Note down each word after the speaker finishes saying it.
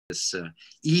this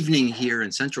evening here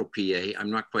in central PA. I'm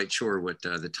not quite sure what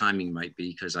the timing might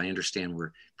be because I understand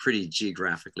we're pretty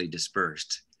geographically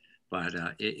dispersed, but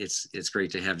it's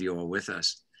great to have you all with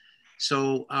us.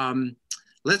 So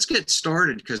let's get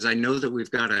started because I know that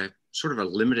we've got a sort of a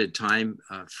limited time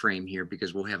frame here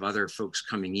because we'll have other folks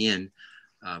coming in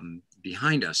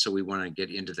behind us. So we want to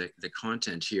get into the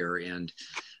content here. And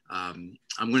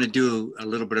I'm going to do a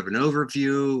little bit of an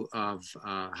overview of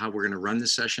how we're going to run the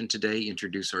session today,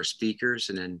 introduce our speakers,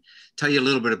 and then tell you a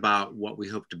little bit about what we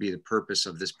hope to be the purpose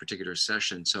of this particular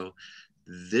session. So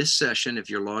this session, if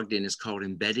you're logged in, is called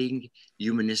Embedding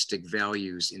Humanistic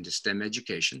Values into STEM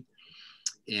Education.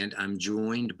 And I'm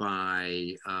joined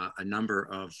by a number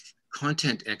of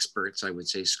content experts, I would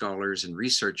say scholars and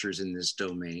researchers in this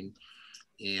domain.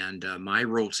 And my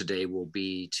role today will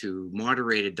be to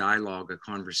moderate a dialogue, a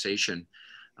conversation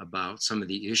about some of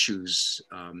the issues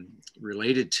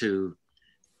related to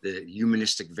the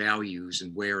humanistic values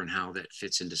and where and how that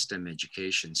fits into STEM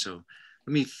education. So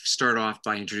let me start off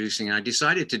by introducing, I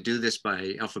decided to do this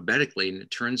by alphabetically, and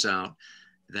it turns out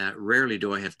that rarely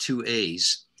do I have two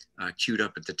A's queued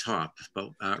up at the top. But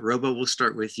Roba, we'll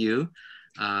start with you.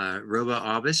 Roba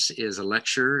Abbas is a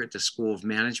lecturer at the School of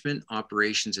Management,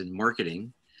 Operations and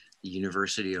Marketing, the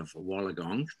University of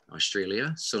Wollongong,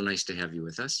 Australia. So nice to have you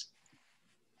with us.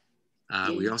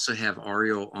 We also have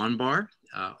Ariel Anbar.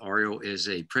 Ariel is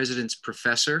a President's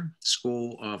Professor,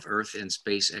 School of Earth and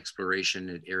Space Exploration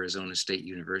at Arizona State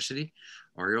University.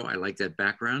 Ariel, I like that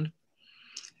background.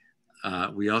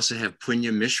 We also have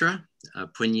Punya Mishra.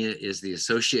 Punya is the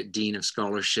Associate Dean of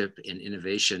Scholarship and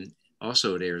Innovation,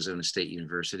 also at Arizona State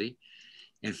University.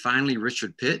 And finally,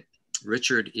 Richard Pitt.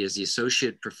 Richard is the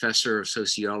Associate Professor of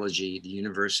Sociology at the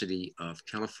University of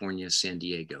California, San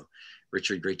Diego.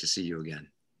 Richard, great to see you again.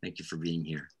 Thank you for being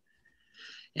here.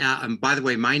 Yeah, by the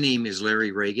way, my name is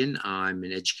Larry Ragan. I'm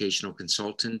an educational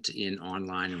consultant in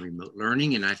online and remote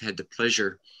learning, and I've had the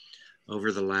pleasure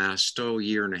over the last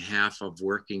year and a half of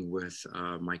working with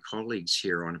my colleagues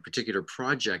here on a particular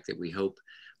project that we hope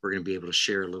we're going to be able to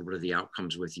share a little bit of the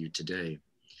outcomes with you today.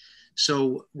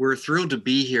 So we're thrilled to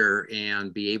be here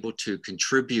and be able to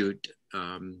contribute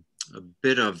a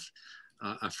bit of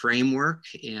a framework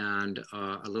and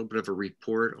a little bit of a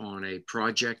report on a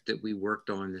project that we worked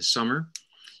on this summer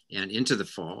and into the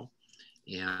fall.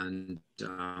 And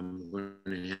I'm going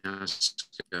to ask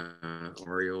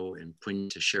Ariel and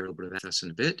Punya to share a little bit of that with us in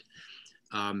a bit.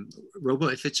 Roba,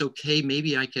 if it's okay,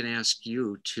 maybe I can ask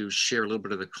you to share a little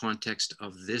bit of the context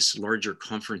of this larger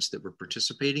conference that we're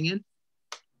participating in.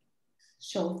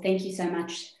 Sure, thank you so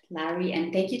much, Larry,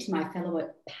 and thank you to my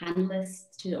fellow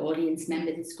panelists, to the audience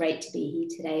members. It's great to be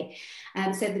here today.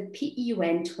 So the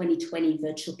PEUN 2020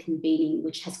 virtual convening,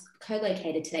 which has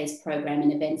co-located today's program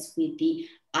and events with the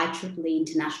IEEE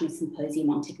International Symposium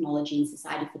on Technology and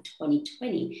Society for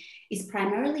 2020, is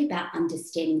primarily about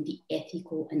understanding the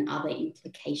ethical and other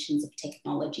implications of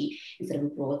technology in sort of a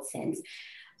broad sense,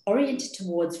 oriented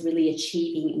towards really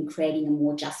achieving and creating a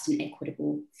more just and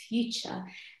equitable future.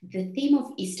 The theme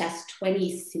of ISTAS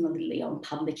 20 is similarly on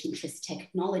public interest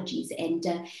technologies. And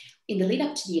in the lead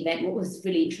up to the event, what was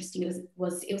really interesting it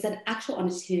was an actual honor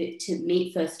to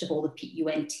meet, first of all, the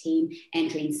PEUN team,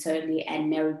 Andreen Soley and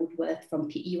Mary Woodworth from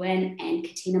PEUN, and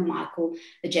Katina Michael,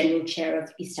 the General Chair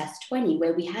of ISTAS 20,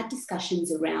 where we had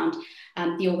discussions around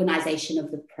the organisation of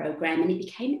the program. And it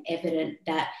became evident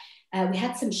that we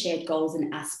had some shared goals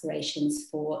and aspirations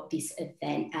for this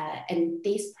event, and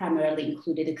these primarily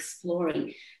included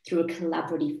exploring through a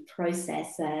collaborative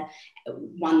process,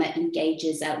 one that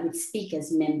engages with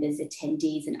speakers, members,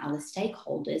 attendees, and other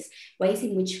stakeholders, ways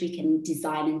in which we can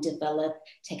design and develop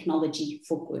technology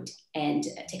for good and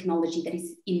technology that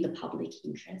is in the public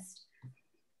interest.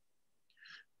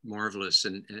 Marvelous,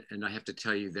 and I have to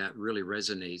tell you that really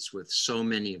resonates with so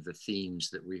many of the themes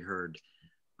that we heard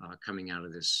coming out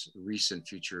of this recent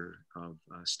Future of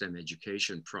STEM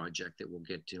Education project that we'll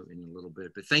get to in a little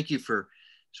bit. But thank you for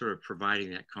sort of providing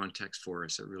that context for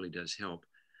us. It really does help.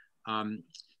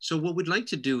 So what we'd like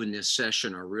to do in this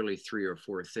session are really 3 or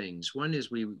 4 things. One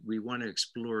is we want to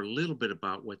explore a little bit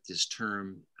about what this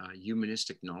term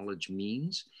humanistic knowledge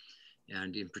means.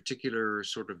 And in particular,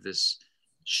 sort of this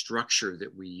structure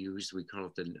that we used, we call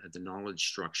it the knowledge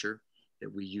structure,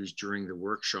 that we used during the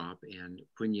workshop, and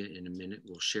Punya in a minute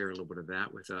will share a little bit of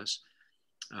that with us.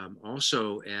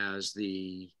 Also as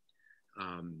the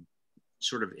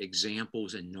sort of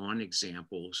examples and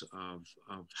non-examples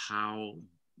of how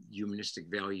humanistic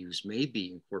values may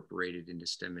be incorporated into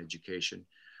STEM education.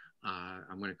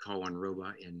 I'm going to call on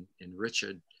Roba and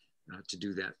Richard to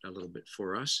do that a little bit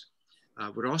for us.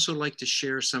 Would also like to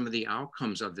share some of the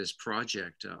outcomes of this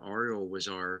project. Ariel was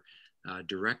our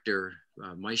director,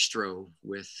 maestro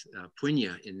with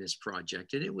Punya in this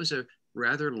project, and it was a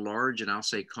rather large and I'll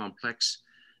say complex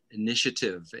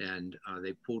initiative, and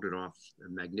they pulled it off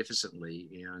magnificently.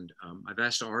 And I've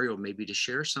asked Ariel maybe to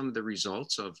share some of the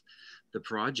results of the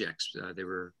projects.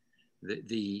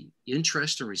 The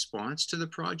interest and response to the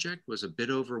project was a bit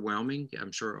overwhelming.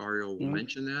 I'm sure Ariel will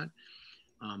mention that.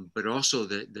 But also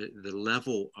the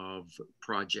level of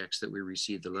projects that we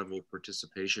received, the level of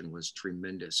participation was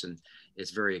tremendous, and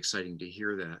it's very exciting to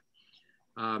hear that.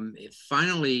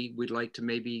 Finally, we'd like to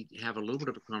maybe have a little bit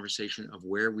of a conversation of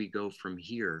where we go from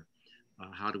here.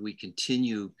 How do we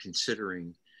continue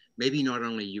considering maybe not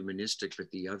only humanistic, but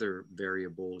the other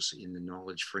variables in the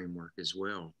knowledge framework as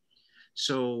well.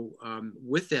 So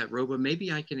with that, Roba,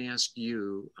 maybe I can ask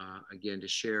you again to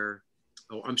share.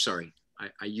 Oh, I'm sorry.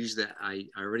 I use that. I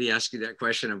already asked you that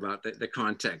question about the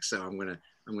context, so I'm gonna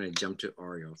jump to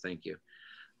Ariel. Thank you,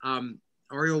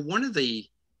 Ariel. One of the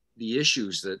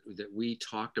issues that we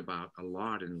talked about a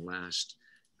lot in the last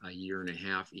year and a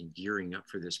half in gearing up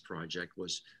for this project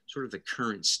was sort of the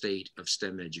current state of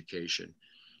STEM education,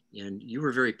 and you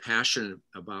were very passionate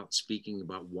about speaking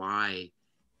about why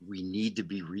we need to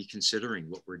be reconsidering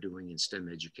what we're doing in STEM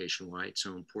education, why it's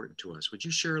so important to us. Would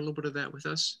you share a little bit of that with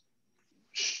us?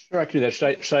 Sure, I can do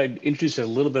that. Should I introduce a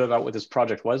little bit about what this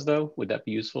project was, though? Would that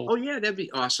be useful? Oh yeah, that'd be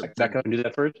awesome. Back up and do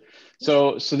that first.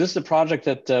 So this is a project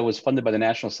that was funded by the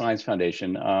National Science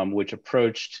Foundation, which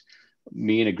approached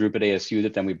me and a group at ASU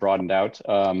that then we broadened out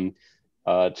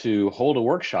to hold a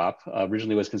workshop.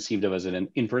 Originally was conceived of as an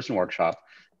in-person workshop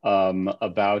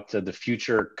about the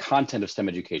future content of STEM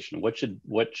education. What should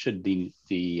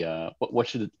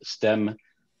STEM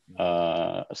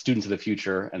students of the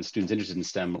future and students interested in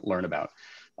STEM learn about?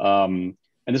 And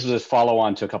this was a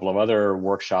follow-on to a couple of other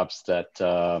workshops that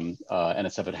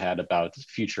NSF had about the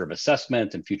future of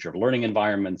assessment and future of learning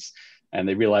environments. And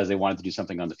they realized they wanted to do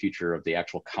something on the future of the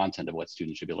actual content of what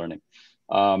students should be learning.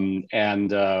 When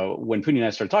Punya and I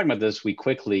started talking about this, we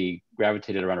quickly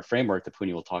gravitated around a framework that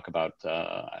Punya will talk about,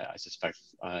 I suspect,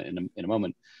 in a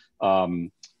moment,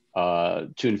 to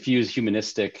infuse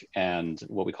humanistic and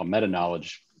what we call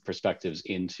meta-knowledge perspectives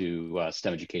into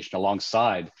STEM education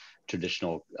alongside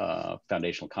traditional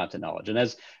foundational content knowledge. And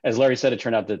as Larry said, it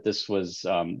turned out that this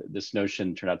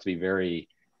notion turned out to be very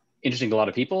interesting to a lot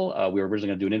of people. We were originally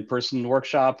going to do an in-person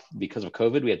workshop. Because of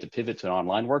COVID, we had to pivot to an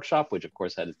online workshop, which of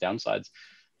course had its downsides,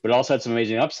 but it also had some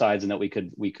amazing upsides in that we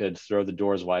could throw the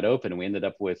doors wide open. And we ended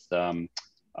up with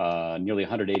nearly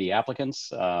 180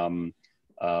 applicants.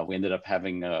 We ended up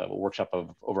having a workshop of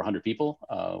over 100 people,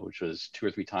 which was 2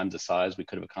 or 3 times the size we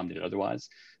could have accommodated otherwise.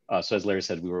 So as Larry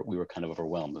said, we were kind of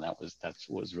overwhelmed, and that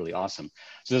was really awesome.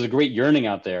 So there's a great yearning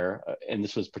out there, and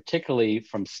this was particularly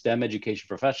from STEM education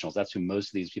professionals. That's who most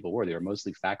of these people were. They were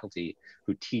mostly faculty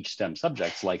who teach STEM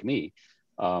subjects, like me.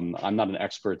 I'm not an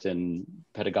expert in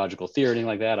pedagogical theory or anything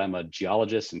like that. I'm a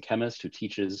geologist and chemist who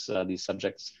teaches these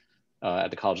subjects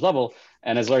at the college level.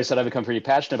 And as Larry said, I've become pretty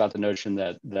passionate about the notion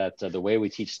that the way we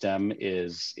teach STEM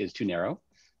is too narrow.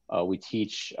 We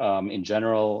teach in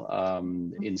general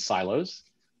in silos.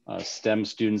 STEM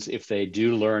students, if they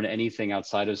do learn anything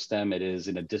outside of STEM, it is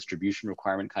in a distribution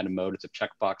requirement kind of mode. It's a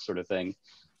checkbox sort of thing.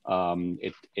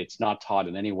 It's not taught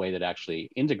in any way that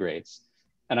actually integrates.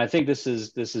 And I think this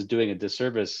is doing a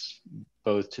disservice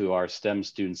both to our STEM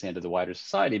students and to the wider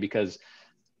society, because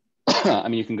I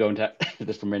mean, you can go into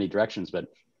this from many directions, but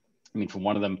I mean, from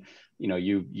one of them,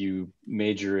 you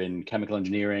major in chemical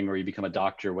engineering, or you become a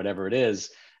doctor, whatever it is,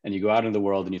 and you go out into the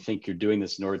world and you think you're doing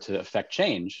this in order to affect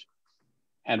change.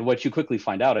 And what you quickly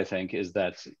find out, I think, is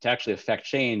that to actually affect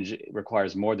change, it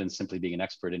requires more than simply being an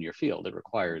expert in your field. It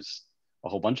requires a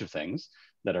whole bunch of things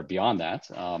that are beyond that.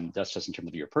 That's just in terms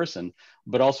of your person,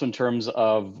 but also in terms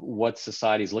of what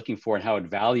society is looking for and how it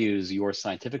values your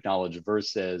scientific knowledge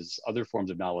versus other forms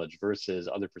of knowledge versus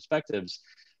other perspectives.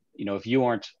 If you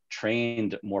aren't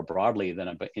trained more broadly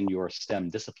than in your STEM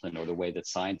discipline, or the way that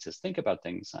scientists think about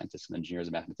things, scientists and engineers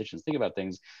and mathematicians think about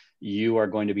things, you are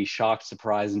going to be shocked,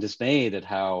 surprised, and dismayed at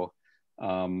how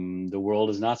the world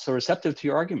is not so receptive to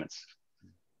your arguments,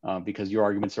 because your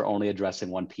arguments are only addressing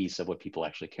one piece of what people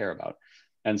actually care about.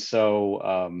 And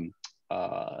so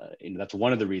that's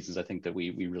one of the reasons I think that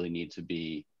we really need to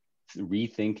be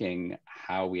rethinking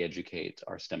how we educate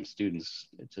our STEM students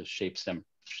to shape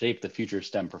the future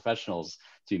STEM professionals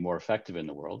to be more effective in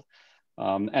the world.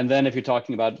 And then if you're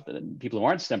talking about people who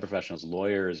aren't STEM professionals,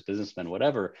 lawyers, businessmen,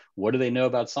 whatever, what do they know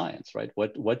about science, right?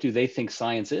 What do they think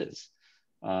science is?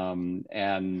 And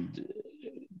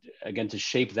again, to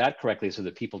shape that correctly so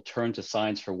that people turn to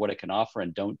science for what it can offer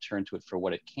and don't turn to it for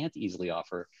what it can't easily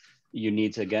offer, you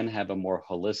need to, again, have a more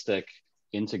holistic,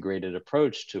 integrated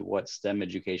approach to what STEM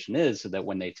education is, so that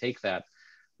when they take that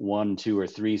 1, 2, or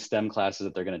 3 STEM classes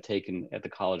that they're going to take at the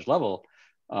college level,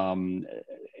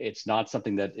 it's not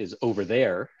something that is over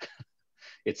there.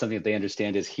 It's something that they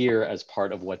understand is here as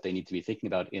part of what they need to be thinking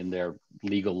about in their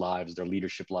legal lives, their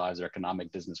leadership lives, their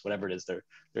economic business, whatever it is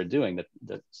they're doing,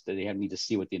 that they need to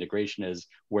see what the integration is,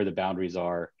 where the boundaries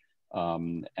are,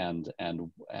 and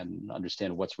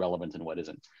understand what's relevant and what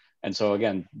isn't. And so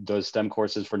again, those STEM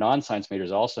courses for non-science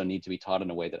majors also need to be taught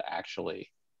in a way that actually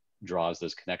draws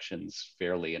those connections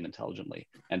fairly and intelligently.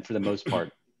 And for the most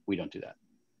part, we don't do that.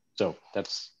 So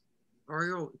that's...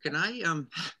 Ariel, can I,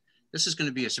 this is going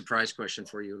to be a surprise question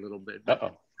for you a little bit. Uh-oh.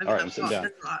 All right, I'm sitting down.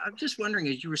 I'm just wondering,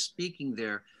 as you were speaking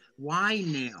there, why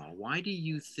now? Why do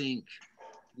you think,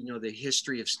 the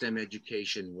history of STEM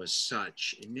education was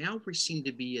such, and now we seem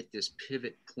to be at this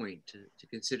pivot point to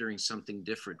considering something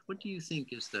different? What do you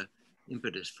think is the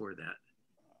impetus for that?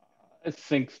 I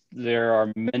think there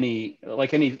are many,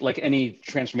 like any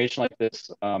transformation like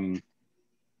this,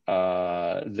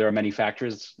 there are many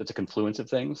factors. That's a confluence of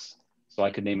things. So I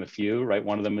could name a few, right?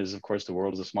 One of them is, of course, the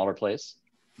world is a smaller place.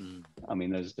 I mean,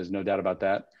 there's no doubt about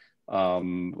that.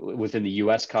 Within the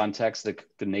US context,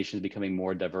 the nation is becoming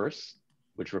more diverse,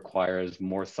 which requires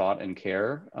more thought and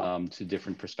care to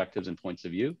different perspectives and points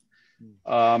of view.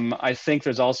 I think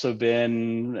there's also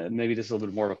been, maybe this is a little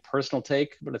bit more of a personal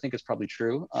take, but I think it's probably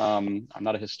true. I'm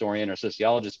not a historian or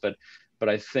sociologist, but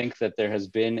I think that there has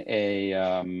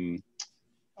been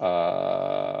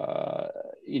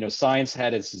science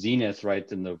had its zenith,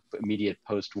 right, in the immediate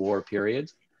post-war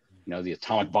period. The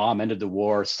atomic bomb ended the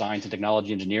war, science and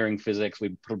technology, engineering, physics,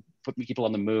 we put people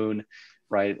on the moon,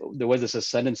 right? There was this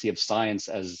ascendancy of science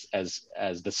as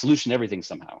the solution to everything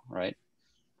somehow, right?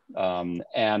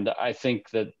 And I think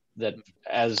that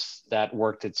as that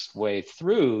worked its way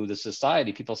through the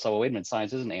society, people saw, well, wait a minute,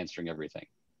 science isn't answering everything.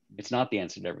 It's not the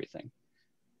answer to everything.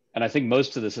 And I think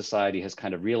most of the society has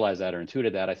kind of realized that or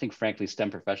intuited that. I think, frankly,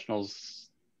 STEM professionals,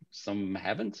 some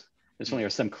haven't. And certainly our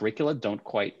STEM curricula don't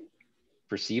quite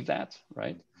perceive that,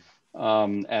 right?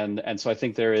 And so I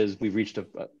think we've reached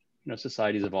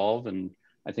society's evolved, and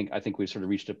I think we've sort of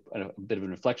reached a bit of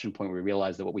an inflection point where we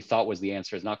realize that what we thought was the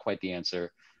answer is not quite the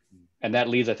answer. And that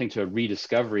leads, I think, to a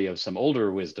rediscovery of some older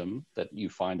wisdom that you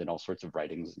find in all sorts of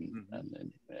writings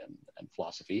and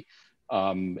philosophy,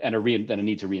 and a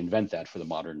need to reinvent that for the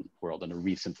modern world and a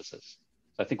resynthesis.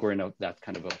 So I think we're in that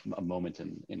kind of a moment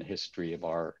in the history of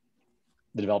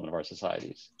the development of our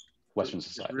societies, Western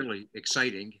society. It's really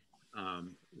exciting, a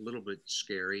little bit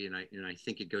scary, and I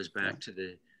think it goes back to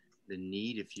the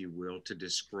need, if you will, to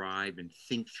describe and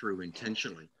think through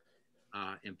intentionally.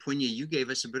 And Punya, you gave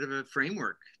us a bit of a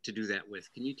framework to do that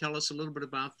with. Can you tell us a little bit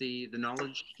about the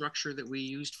knowledge structure that we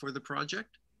used for the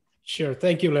project? Sure.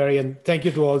 Thank you, Larry. And thank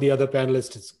you to all the other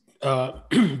panelists.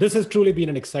 This has truly been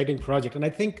an exciting project. And I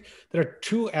think there are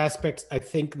two aspects I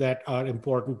think that are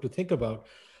important to think about.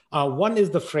 One is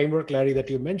the framework, Larry,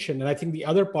 that you mentioned. And I think the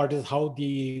other part is how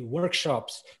the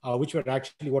workshops, which were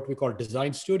actually what we call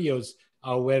design studios,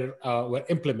 were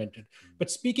implemented.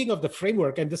 But speaking of the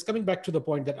framework, and this coming back to the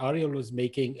point that Ariel was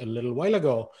making a little while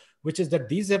ago, which is that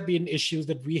these have been issues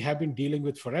that we have been dealing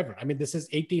with forever. I mean, this is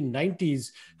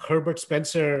 1890s. Herbert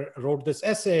Spencer wrote this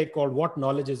essay called What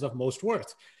Knowledge is of Most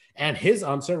Worth? And his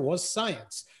answer was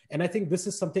science. And I think this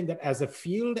is something that as a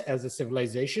field, as a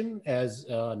civilization, as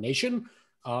a nation,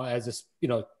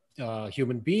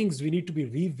 human beings, we need to be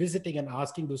revisiting and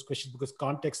asking those questions because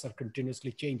contexts are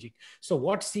continuously changing. So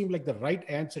what seemed like the right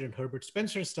answer in Herbert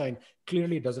Spencer's time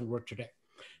clearly doesn't work today.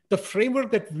 The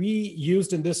framework that we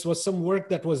used in this was some work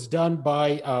that was done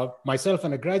by myself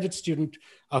and a graduate student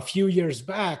a few years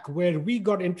back, where we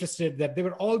got interested that there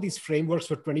were all these frameworks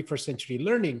for 21st century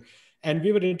learning. And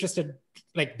we were interested,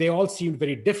 like they all seemed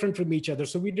very different from each other.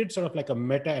 So we did sort of like a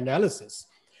meta-analysis.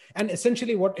 And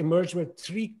essentially what emerged were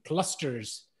three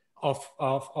clusters of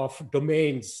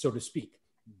domains, so to speak.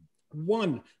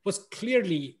 One was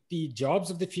clearly the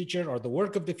jobs of the future or the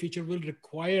work of the future will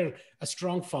require a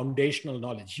strong foundational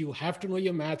knowledge. You have to know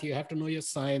your math, you have to know your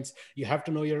science, you have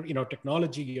to know your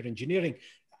technology, your engineering.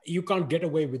 You can't get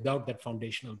away without that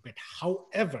foundational bit.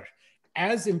 However,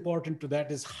 as important to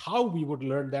that is how we would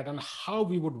learn that and how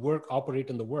we would operate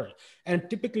in the world. And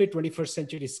typically 21st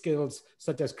century skills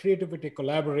such as creativity,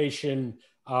 collaboration,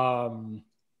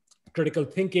 critical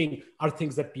thinking are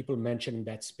things that people mention in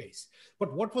that space.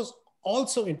 But what was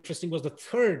also interesting was the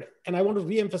third, and I want to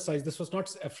reemphasize, this was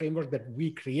not a framework that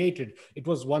we created. It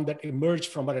was one that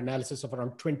emerged from our analysis of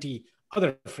around 20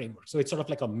 other frameworks. So it's sort of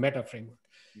like a meta framework.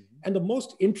 And the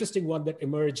most interesting one that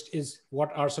emerged is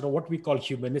what we call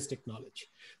humanistic knowledge,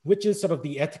 which is sort of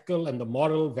the ethical and the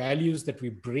moral values that we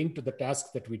bring to the tasks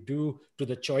that we do, to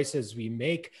the choices we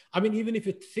make. I mean, even if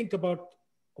you think about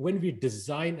when we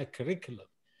design a curriculum,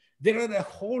 there are a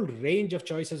whole range of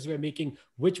choices we're making.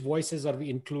 Which voices are we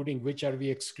including? Which are we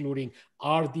excluding?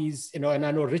 Are these, and I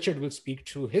know Richard will speak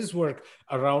to his work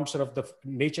around sort of the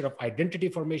nature of identity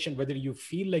formation, whether you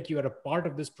feel like you are a part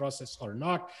of this process or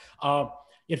not.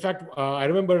 In fact, I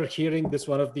remember hearing this,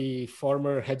 one of the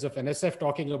former heads of NSF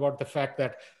talking about the fact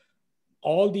that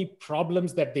all the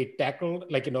problems that they tackled,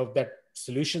 like, that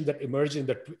solutions that emerged in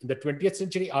the 20th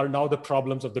century are now the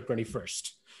problems of the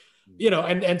 21st.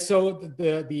 And so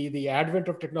the advent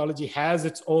of technology has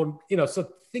its own,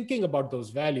 so thinking about those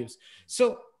values.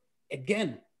 So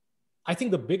again, I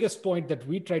think the biggest point that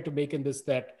we try to make in this,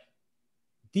 that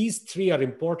these three are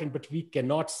important, but we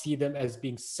cannot see them as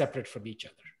being separate from each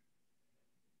other.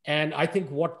 And I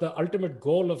think what the ultimate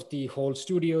goal of the whole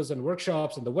studios and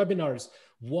workshops and the webinars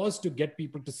was to get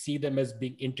people to see them as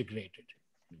being integrated,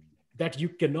 that you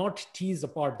cannot tease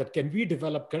apart, that can we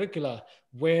develop curricula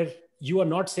where you are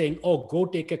not saying, oh, go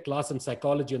take a class in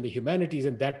psychology and the humanities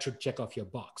and that should check off your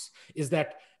box. Is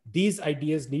that these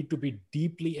ideas need to be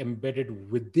deeply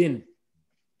embedded within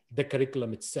the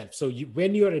curriculum itself. So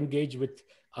when you're engaged with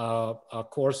a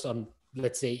course on,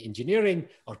 let's say, engineering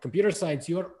or computer science,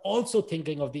 you are also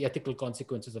thinking of the ethical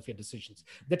consequences of your decisions,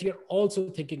 that you're also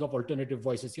thinking of alternative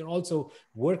voices. You're also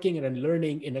working and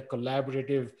learning in a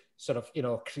collaborative sort of,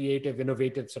 creative,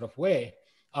 innovative sort of way.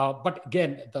 But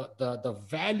again, the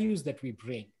values that we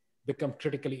bring become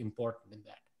critically important in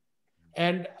that.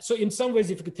 And so in some ways,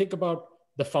 if you could think about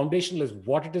the foundational is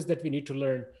what it is that we need to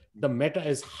learn, the meta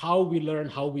is how we learn,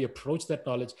 how we approach that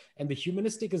knowledge, and the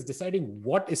humanistic is deciding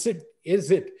what is it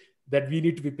that we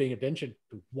need to be paying attention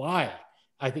to. Why?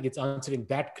 I think it's answering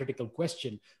that critical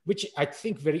question, which I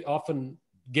think very often,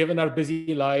 given our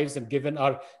busy lives and given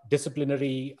our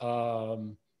disciplinary,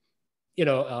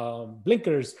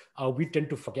 blinkers, we tend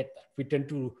to forget that. We tend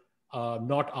to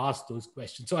not ask those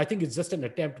questions. So I think it's just an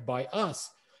attempt by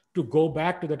us to go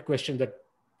back to that question that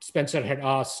Spencer had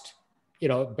asked,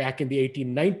 back in the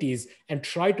 1890s, and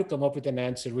try to come up with an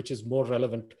answer which is more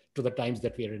relevant to the times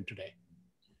that we are in today.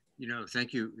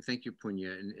 Thank you,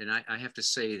 Punya. And I have to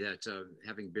say that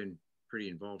having been pretty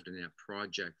involved in that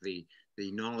project, the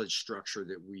knowledge structure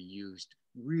that we used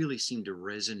really seemed to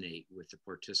resonate with the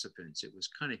participants. It was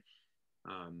kind of,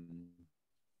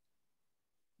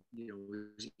 it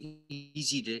was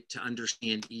easy to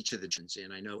understand each of the gens.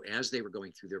 And I know as they were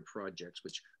going through their projects,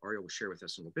 which Ariel will share with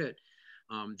us in a little bit,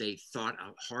 they thought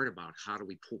out hard about how do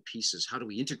we pull pieces, how do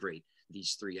we integrate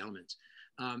these three elements.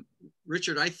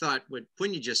 Richard, I thought what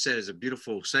Punya just said is a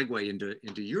beautiful segue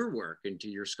into your work, into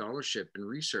your scholarship and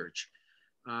research.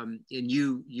 And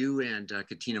you and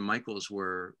Katina Michaels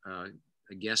were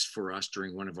a guest for us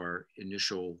during one of our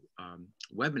initial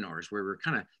webinars where we're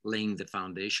kind of laying the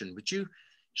foundation. Would you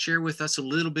share with us a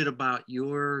little bit about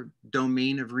your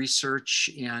domain of research?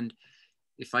 And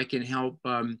if I can help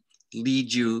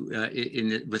lead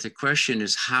you with a question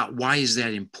is why is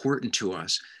that important to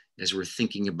us as we're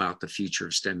thinking about the future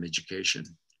of STEM education?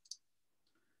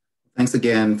 Thanks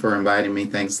again for inviting me.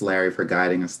 Thanks, Larry, for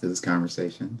guiding us through this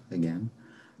conversation again.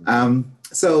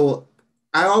 So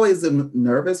I always am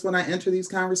nervous when I enter these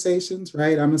conversations,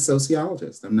 right? I'm a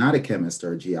sociologist. I'm not a chemist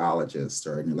or a geologist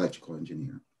or an electrical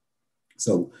engineer.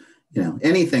 So,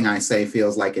 anything I say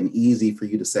feels like an easy for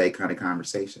you to say kind of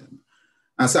conversation.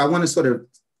 So I want to sort of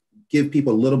give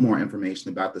people a little more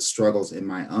information about the struggles in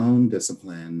my own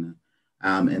discipline,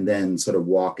 and then sort of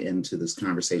walk into this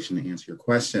conversation to answer your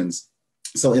questions.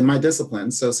 So in my discipline,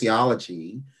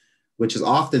 sociology, which is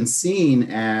often seen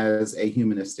as a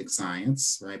humanistic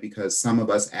science, right? Because some of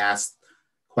us ask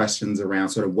questions around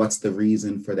sort of what's the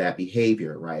reason for that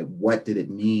behavior, right? What did it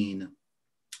mean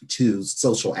to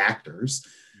social actors,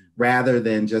 rather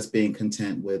than just being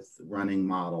content with running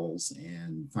models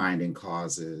and finding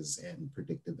causes and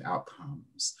predictive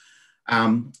outcomes.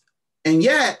 And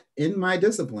yet, in my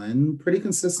discipline, pretty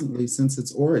consistently since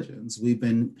its origins, we've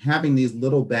been having these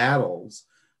little battles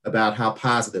about how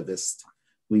positivist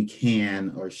we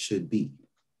can or should be,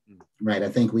 right? I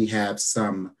think we have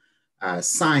some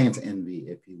science envy,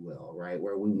 if you will, right?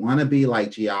 Where we want to be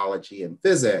like geology and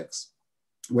physics,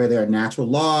 where there are natural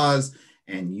laws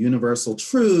and universal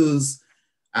truths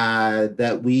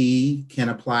that we can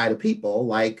apply to people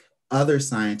like other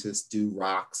scientists do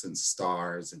rocks and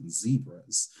stars and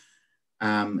zebras.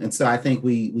 And so I think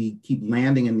we keep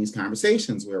landing in these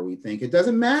conversations where we think it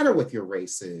doesn't matter what your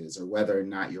race is or whether or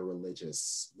not you're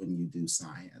religious when you do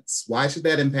science. Why should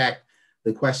that impact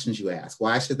the questions you ask?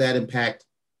 Why should that impact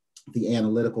the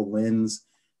analytical lens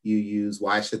you use?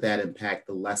 Why should that impact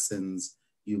the lessons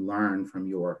you learn from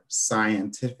your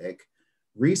scientific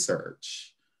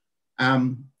research?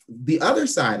 The other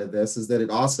side of this is that it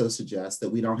also suggests that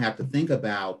we don't have to think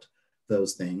about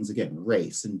those things, again,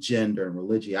 race and gender and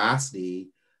religiosity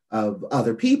of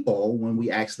other people when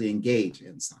we actually engage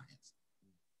in science,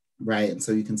 right? And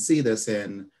so you can see this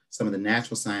in some of the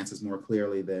natural sciences more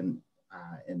clearly than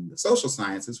in the social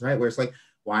sciences, right? Where it's like,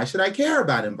 why should I care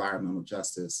about environmental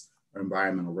justice or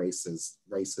environmental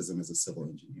racism as a civil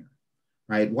engineer,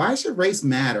 right? Why should race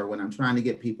matter when I'm trying to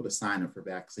get people to sign up for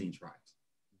vaccine trials?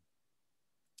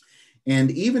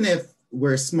 And even if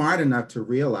we're smart enough to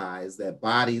realize that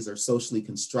bodies are socially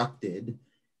constructed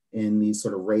in these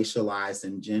sort of racialized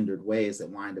and gendered ways that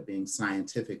wind up being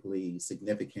scientifically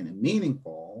significant and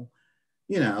meaningful,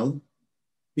 you know,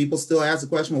 people still ask the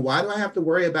question, well, why do I have to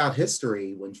worry about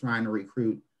history when trying to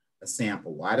recruit a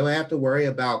sample? Why do I have to worry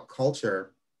about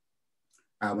culture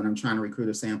when I'm trying to recruit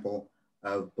a sample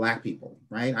of Black people,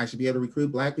 right? I should be able to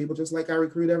recruit Black people just like I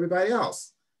recruit everybody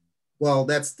else. Well,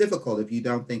 that's difficult if you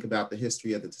don't think about the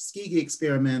history of the Tuskegee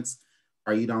experiments,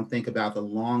 or you don't think about the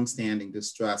longstanding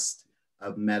distrust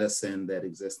of medicine that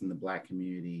exists in the Black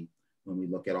community when we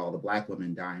look at all the Black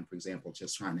women dying, for example,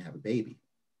 just trying to have a baby.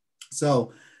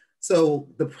 So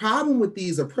the problem with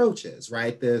these approaches,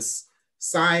 right, this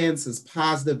science is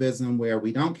positivism where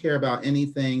we don't care about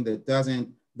anything that doesn't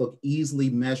look easily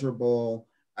measurable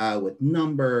with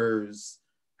numbers.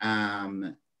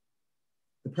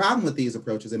 The problem with these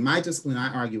approaches, in my discipline,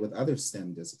 I argue with other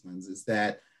STEM disciplines, is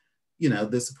that, you know,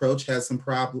 this approach has some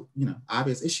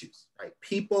obvious issues, right?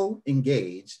 People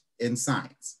engage in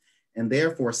science, and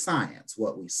therefore science,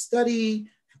 what we study,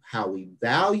 how we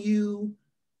value,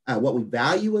 what we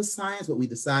value as science, what we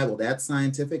decide, well, that's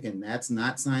scientific and that's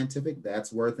not scientific,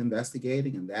 that's worth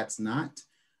investigating and that's not.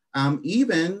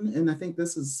 Even, and I think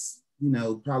this is, you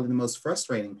know, probably the most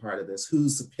frustrating part of this,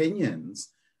 whose opinions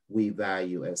we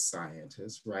value as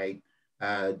scientists, right?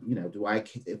 You know,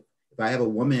 if I have a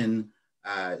woman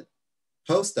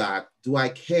postdoc, do I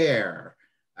care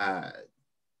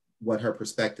what her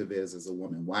perspective is as a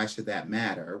woman? Why should that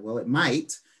matter? Well, it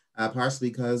might, partially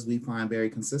because we find very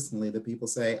consistently that people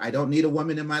say, I don't need a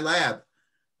woman in my lab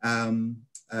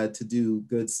to do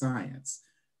good science.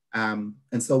 And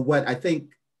so what I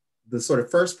think the sort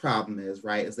of first problem is,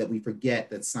 right, is that we forget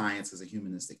that science is a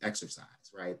humanistic exercise,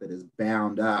 right, that is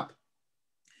bound up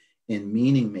in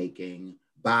meaning making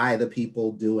by the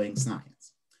people doing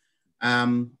science.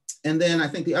 And then I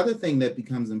think the other thing that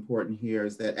becomes important here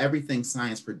is that everything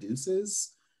science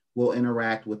produces will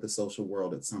interact with the social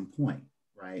world at some point,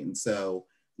 right? And so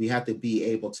we have to be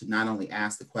able to not only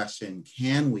ask the question,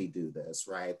 can we do this,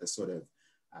 right? The sort of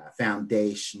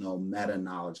foundational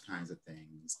meta-knowledge kinds of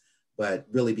things, but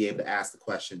really be able to ask the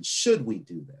question, should we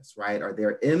do this, right? Are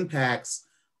there impacts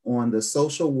on the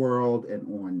social world and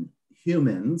on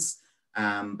humans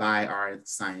by our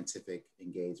scientific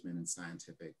engagement and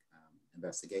scientific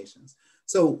investigations?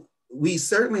 So we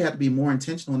certainly have to be more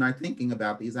intentional in our thinking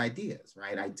about these ideas,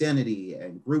 right? Identity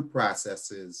and group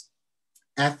processes,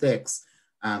 ethics,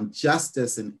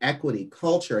 justice and equity,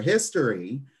 culture,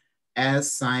 history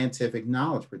as scientific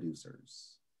knowledge producers.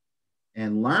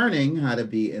 And learning how to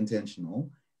be intentional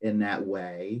in that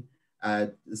way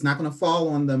is not going to fall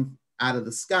on them out of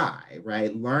the sky,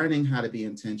 right? Learning how to be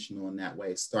intentional in that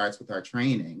way starts with our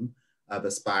training of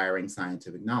aspiring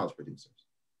scientific knowledge producers.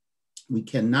 We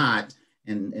cannot,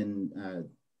 and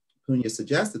Punya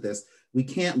suggested this, we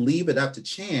can't leave it up to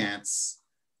chance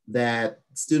that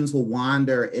students will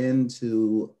wander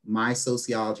into my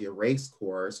sociology of race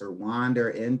course or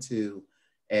wander into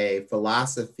a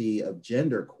philosophy of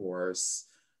gender course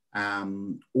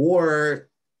or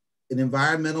an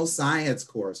environmental science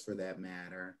course for that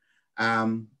matter,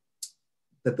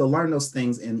 that they'll learn those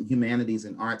things in humanities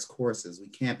and arts courses. We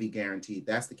can't be guaranteed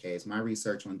that's the case. My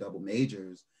research on double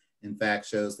majors, in fact,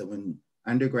 shows that when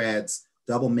undergrads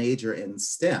double major in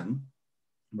STEM,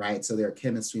 right? So they're a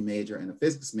chemistry major and a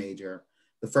physics major,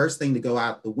 the first thing to go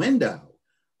out the window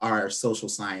are social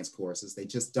science courses. They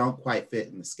just don't quite fit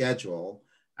in the schedule.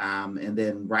 And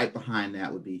then right behind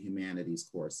that would be humanities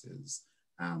courses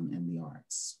and the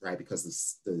arts, right?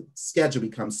 Because the schedule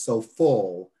becomes so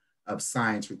full of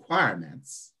science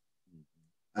requirements,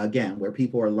 again, where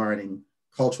people are learning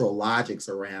cultural logics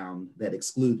around that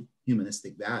exclude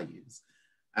humanistic values,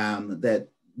 that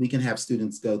we can have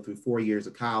students go through 4 years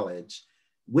of college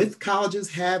with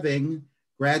colleges having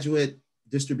graduate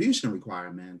distribution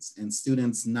requirements and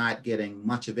students not getting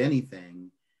much of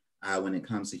anything when it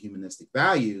comes to humanistic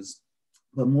values.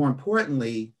 But more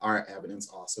importantly, our evidence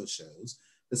also shows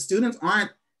the students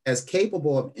aren't as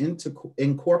capable of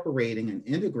incorporating and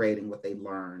integrating what they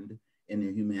learned in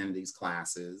their humanities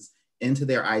classes into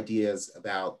their ideas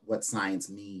about what science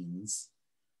means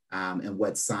and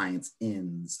what science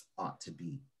ends ought to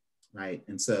be, right?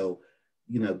 And so,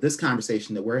 you know, this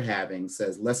conversation that we're having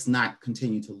says, let's not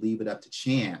continue to leave it up to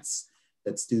chance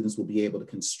that students will be able to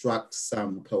construct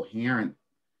some coherent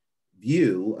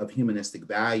view of humanistic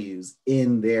values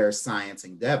in their science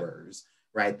endeavors,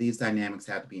 right? These dynamics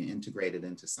have to be integrated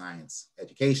into science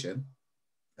education.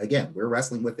 Again, we're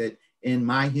wrestling with it in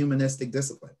my humanistic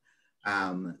discipline.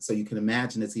 So you can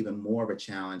imagine it's even more of a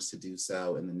challenge to do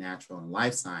so in the natural and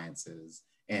life sciences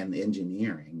and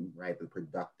engineering, right? The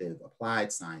productive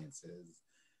applied sciences.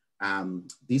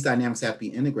 These dynamics have to be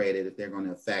integrated if they're going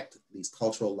to affect these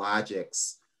cultural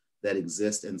logics that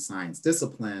exist in science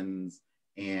disciplines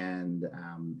and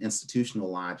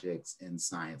institutional logics in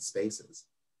science spaces,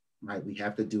 right? We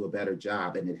have to do a better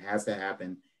job, and it has to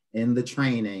happen in the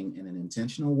training in an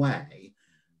intentional way.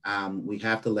 We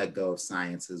have to let go of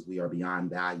science's "we are beyond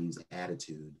values"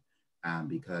 attitude,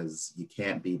 because you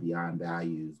can't be beyond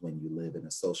values when you live in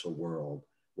a social world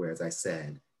where, as I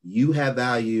said, you have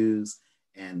values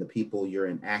and the people you're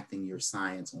enacting your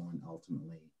science on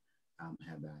ultimately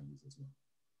have values as well.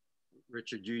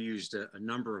 Richard, you used a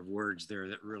number of words there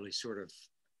that really sort of,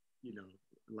 you know,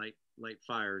 light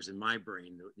fires in my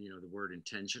brain. You know, the word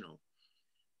intentional,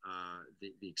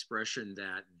 the expression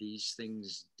that these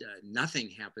things, nothing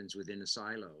happens within a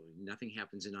silo, nothing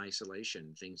happens in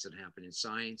isolation. Things that happen in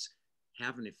science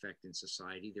have an effect in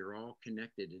society. They're all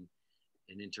connected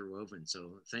and interwoven.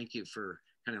 So thank you for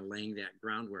kind of laying that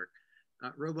groundwork.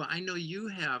 Roba, I know you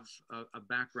have a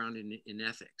background in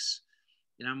ethics.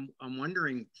 And I'm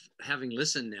wondering, having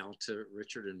listened now to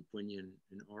Richard and Punya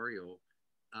and Ariel,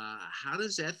 how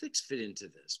does ethics fit into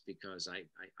this? Because I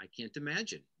can't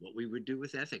imagine what we would do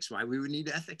with ethics, why we would need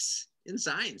ethics in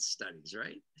science studies,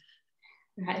 right?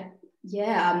 Right.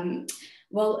 Yeah.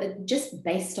 Well, just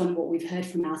based on what we've heard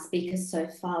from our speakers so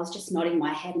far, I was just nodding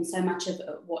my head, and so much of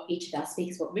what each of our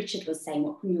speakers, what Richard was saying,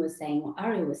 what Punya was saying, what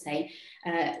Ariel was saying,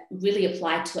 really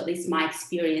applied to at least my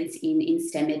experience in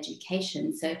STEM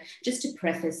education. So just to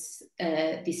preface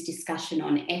this discussion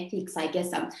on ethics, I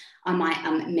guess I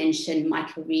might mention my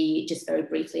career just very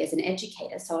briefly as an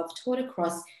educator. So I've taught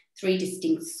across 3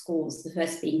 distinct schools, the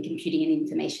first being computing and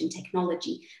information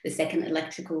technology, the second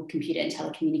electrical, computer and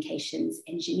telecommunications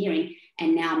engineering,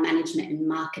 and now management and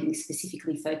marketing,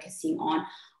 specifically focusing on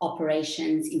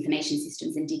operations, information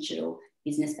systems and digital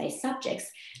business-based subjects.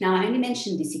 Now, I only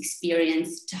mentioned this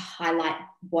experience to highlight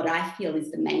what I feel is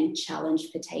the main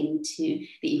challenge pertaining to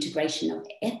the integration of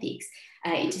ethics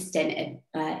into STEM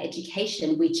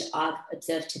education, which I've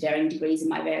observed to varying degrees in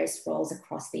my various roles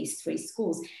across these 3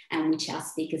 schools, and which our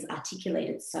speakers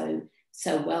articulated so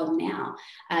well now.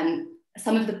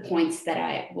 Some of the points that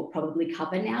I will probably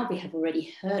cover now we have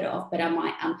already heard of, but I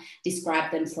might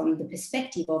describe them from the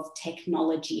perspective of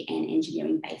technology and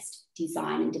engineering-based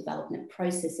design and development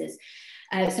processes.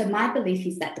 So my belief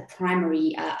is that the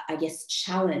primary, I guess,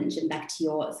 challenge, and back to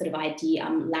your sort of idea,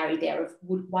 Larry, there of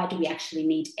why do we actually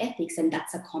need ethics? And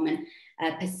that's a common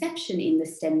perception in the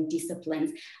STEM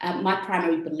disciplines. My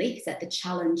primary belief is that the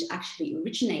challenge actually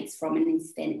originates from and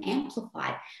is then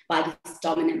amplified by this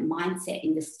dominant mindset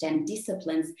in the STEM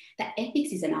disciplines that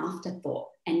ethics is an afterthought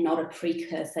and not a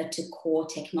precursor to core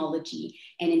technology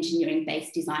and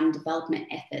engineering-based design and development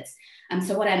efforts.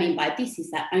 So what I mean by this is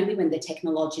that only when the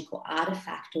technological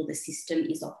artifact or the system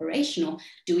is operational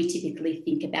do we typically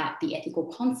think about the ethical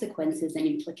consequences and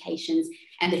implications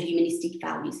and the humanistic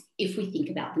values, if we think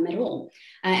about them at all.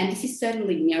 And this is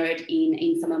certainly mirrored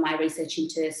in some of my research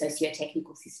into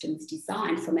socio-technical systems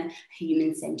design from a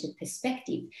human-centered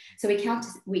perspective. So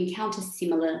we encounter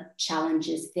similar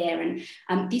challenges there.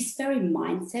 And this very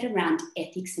mindset around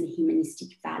ethics and humanistic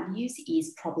values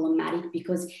is problematic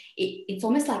because it's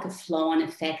almost like a flow-on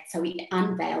effect. So it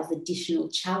unveils additional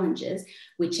challenges,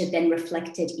 which are then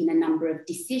reflected in a number of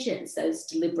decisions, those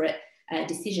deliberate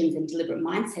decisions and deliberate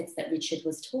mindsets that Richard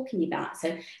was talking about.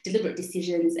 So deliberate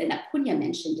decisions, and that Punya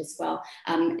mentioned as well,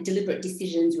 deliberate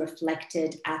decisions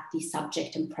reflected at the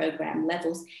subject and program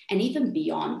levels and even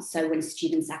beyond. So when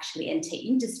students actually enter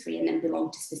industry and then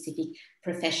belong to specific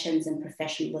professions and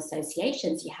professional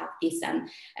associations, you have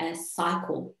this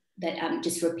cycle that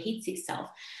just repeats itself.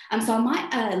 So I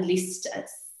might list,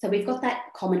 so we've got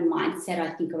that common mindset,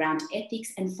 I think, around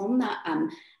ethics. And from that,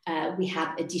 we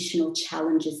have additional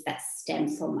challenges that stem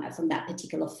from that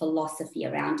particular philosophy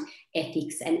around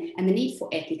ethics and the need for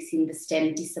ethics in the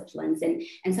STEM disciplines. And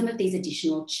some of these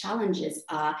additional challenges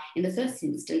are, in the first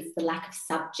instance, the lack of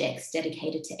subjects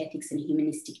dedicated to ethics and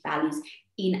humanistic values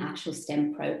in actual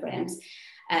STEM programs.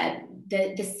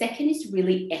 The second is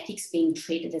really ethics being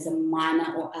treated as a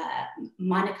minor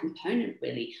component,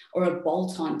 really, or a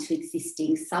bolt-on to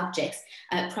existing subjects,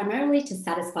 primarily to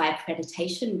satisfy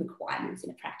accreditation requirements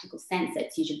in a practical sense.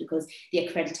 That's usually because the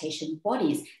accreditation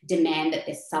bodies demand that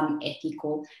there's some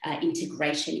ethical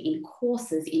integration in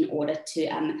courses in order to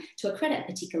accredit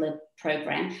a particular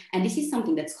program. And this is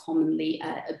something that's commonly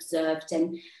observed.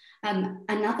 And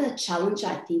another challenge,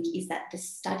 I think, is that the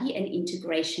study and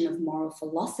integration of moral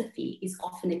philosophy is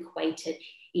often equated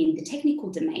in the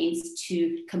technical domains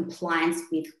to compliance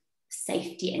with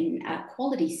safety and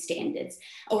quality standards,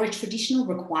 or a traditional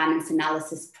requirements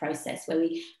analysis process where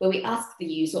we ask the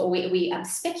user, or we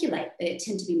speculate. They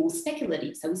tend to be more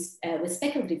speculative. So we're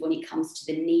speculative when it comes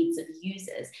to the needs of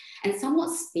users and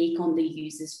somewhat speak on the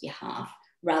user's behalf,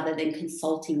 rather than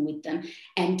consulting with them.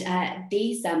 And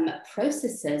these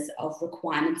processes of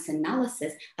requirements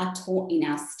analysis are taught in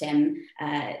our STEM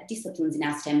disciplines, in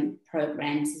our STEM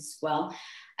programs as well.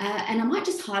 And I might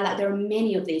just highlight, there are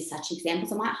many of these such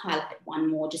examples. I might highlight one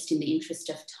more just in the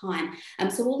interest of time.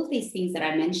 So all of these things that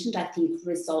I mentioned, I think,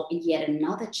 result in yet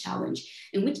another challenge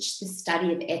in which the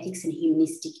study of ethics and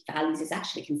humanistic values is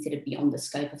actually considered beyond the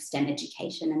scope of STEM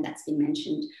education, and that's been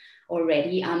mentioned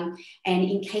already. And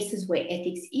in cases where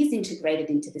ethics is integrated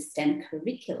into the STEM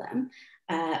curriculum,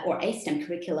 or a STEM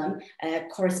curriculum,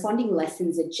 corresponding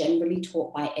lessons are generally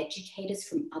taught by educators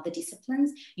from other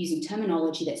disciplines using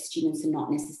terminology that students are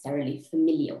not necessarily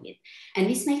familiar with. And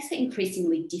this makes it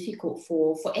increasingly difficult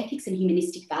for ethics and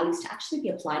humanistic values to actually be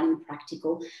applied in a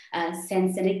practical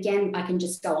sense. And again, I can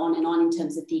just go on and on in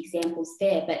terms of the examples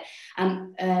there, but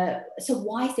so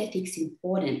why is ethics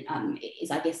important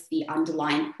is, I guess, the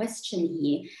underlying question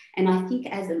here. And I think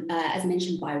as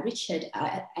mentioned by Richard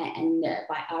and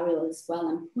by Ariel as well,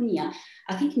 and Punya,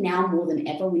 I think now more than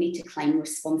ever, we need to claim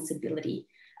responsibility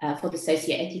for the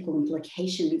socio-ethical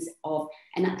implications of,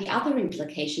 and the other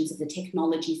implications of the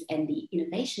technologies and the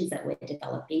innovations that we're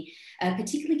developing,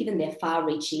 particularly given their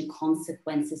far-reaching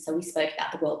consequences. So we spoke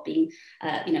about the world being,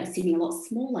 seeming a lot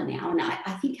smaller now, and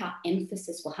I think our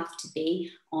emphasis will have to be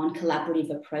on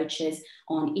collaborative approaches,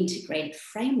 on integrated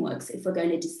frameworks, if we're going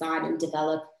to design and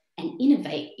develop and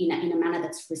innovate in a manner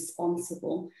that's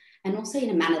responsible, and also in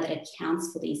a manner that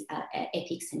accounts for these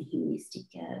ethics and humanistic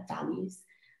values.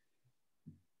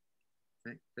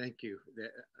 Thank you.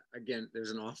 Again, there's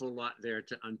an awful lot there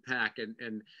to unpack.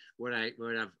 And what I've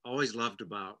always loved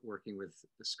about working with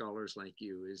scholars like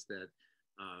you is that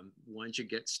once you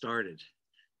get started,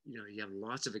 you have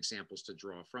lots of examples to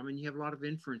draw from, and you have a lot of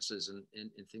inferences and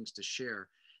things to share.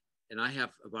 And I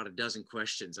have about a dozen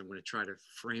questions. I'm going to try to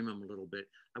frame them a little bit.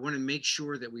 I want to make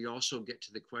sure that we also get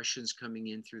to the questions coming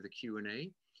in through the Q&A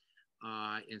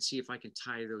and see if I can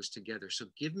tie those together. So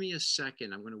give me a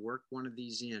second. I'm going to work one of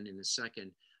these in a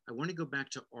second. I want to go back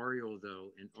to Ariel,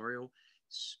 though. And Ariel,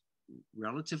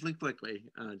 relatively quickly,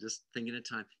 just thinking of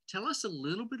time, tell us a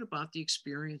little bit about the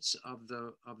experience of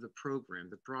the program,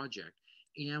 the project,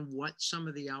 and what some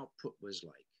of the output was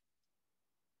like.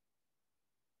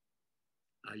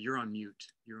 You're on mute.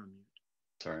 You're on mute.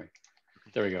 Sorry. Okay.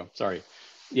 There we go. Sorry.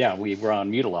 Yeah, we were on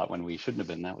mute a lot when we shouldn't have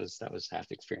been. That was half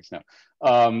the experience. No.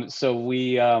 So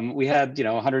we had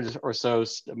 100 or so,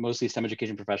 mostly STEM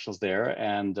education professionals there,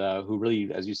 and who really,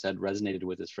 as you said, resonated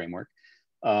with this framework.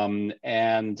 They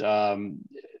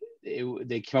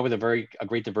came up with a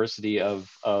great diversity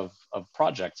of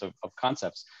projects, of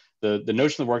concepts. The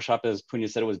notion of the workshop, as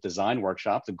Punya said, it was a design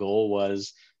workshop. The goal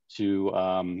was to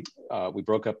we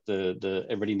broke up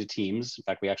everybody into teams. In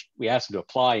fact, we asked them to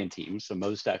apply in teams. So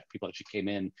most people actually came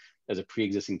in as a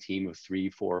pre-existing team of 3,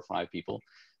 4, or 5 people.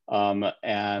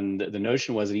 And the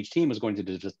notion was that each team was going to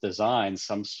design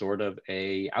some sort of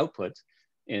a output.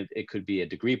 It could be a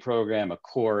degree program, a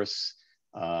course,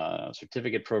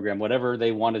 certificate program, whatever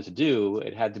they wanted to do.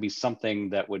 It had to be something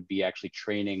that would be actually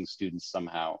training students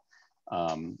somehow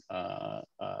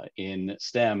in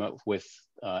STEM with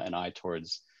an eye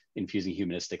towards infusing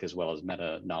humanistic as well as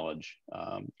meta knowledge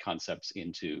concepts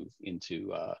into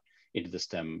the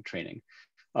STEM training.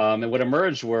 And what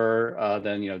emerged were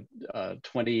then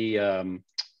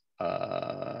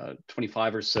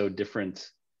 25 or so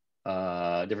different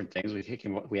things.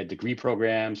 We had degree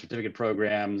programs, certificate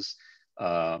programs,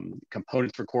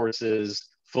 components for courses,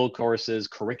 full courses,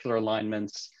 curricular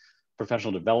alignments,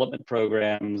 professional development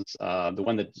programs. The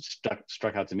one that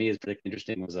struck out to me as particularly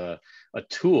interesting was a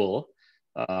tool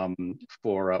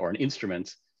or an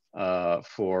instrument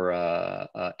for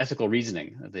ethical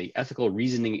reasoning, the ethical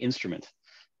reasoning instrument,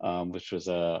 which was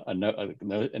a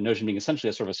notion being essentially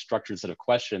a sort of a structured set of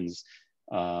questions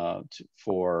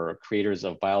for creators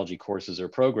of biology courses or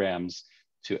programs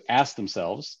to ask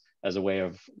themselves as a way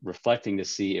of reflecting to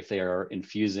see if they are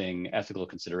infusing ethical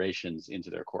considerations into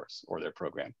their course or their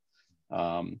program.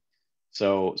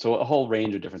 So a whole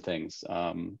range of different things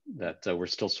that we're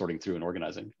still sorting through and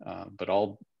organizing, but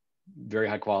all very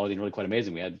high quality and really quite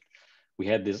amazing. We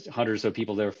had this 100 or so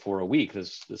people there for a week.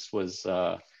 This was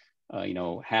you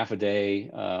know, half a day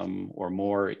or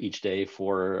more each day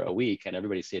for a week, and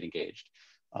everybody stayed engaged.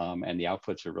 And the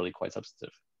outputs are really quite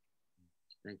substantive.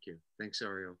 Thank you. Thanks,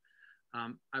 Ariel.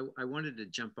 I wanted to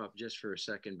jump up just for a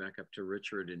second, back up to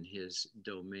Richard and his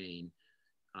domain.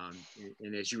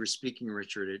 And as you were speaking,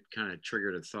 Richard, it kind of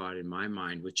triggered a thought in my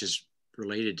mind, which is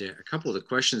related to a couple of the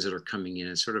questions that are coming in.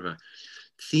 It's sort of a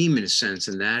theme in a sense,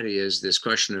 and that is this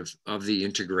question of the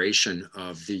integration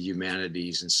of the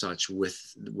humanities and such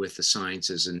with the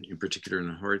sciences, and in particular in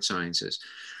the hard sciences.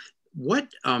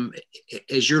 What,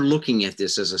 as you're looking at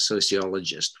this as a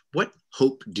sociologist, what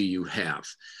hope do you have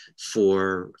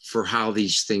for how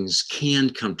these things can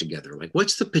come together? Like,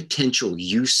 what's the potential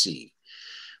you see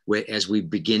as we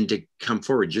begin to come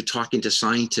forward? You're talking to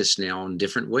scientists now in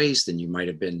different ways than you might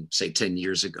have been, say, 10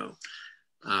 years ago.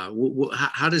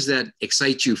 How does that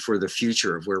excite you for the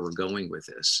future of where we're going with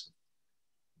this?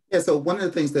 Yeah, so one of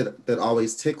the things that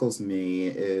always tickles me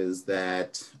is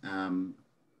that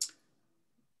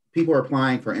people are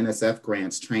applying for NSF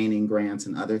grants, training grants,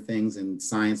 and other things in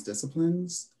science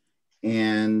disciplines.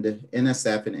 And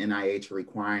NSF and NIH are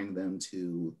requiring them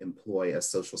to employ a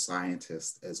social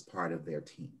scientist as part of their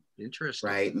team. Interesting.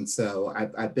 Right. And so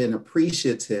I've been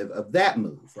appreciative of that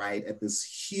move, right, at this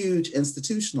huge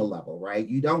institutional level, right?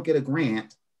 You don't get a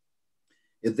grant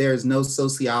if there's no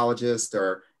sociologist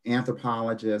or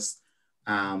anthropologist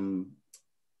in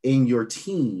your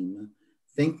team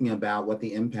thinking about what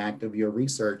the impact of your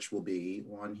research will be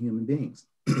on human beings,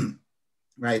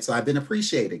 right? So I've been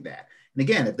appreciating that. And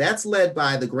again, if that's led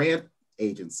by the grant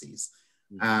agencies,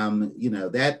 you know,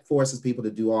 that forces people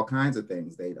to do all kinds of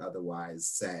things they'd otherwise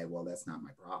say, well, that's not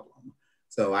my problem.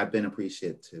 So I've been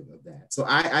appreciative of that. So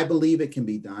I believe it can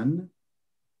be done.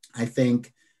 I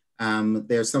think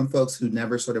there's some folks who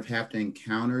never sort of have to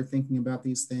encounter thinking about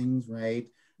these things, right?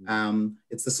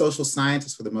 It's the social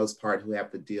scientists for the most part who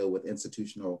have to deal with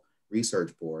institutional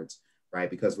research boards, right?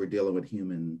 Because we're dealing with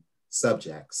human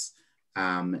subjects.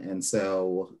 And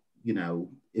so, you know,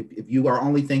 if you are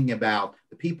only thinking about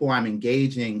the people I'm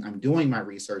engaging, I'm doing my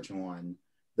research on,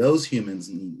 those humans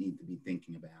need to be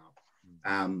thinking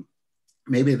about.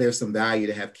 Maybe there's some value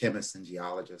to have chemists and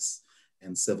geologists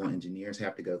and civil engineers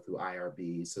have to go through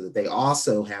IRB so that they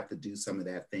also have to do some of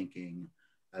that thinking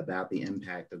about the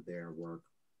impact of their work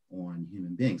on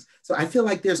human beings. So I feel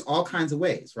like there's all kinds of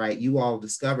ways, right? You all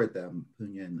discovered them,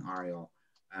 Punya and Ariel,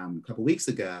 a couple weeks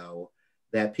ago,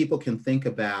 that people can think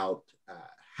about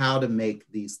how to make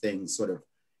these things sort of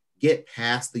get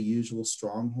past the usual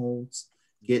strongholds,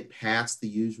 get past the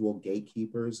usual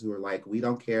gatekeepers who are like, we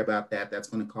don't care about that. That's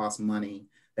going to cost money.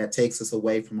 That takes us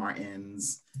away from our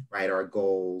ends, right? Our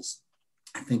goals.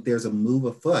 I think there's a move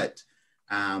afoot,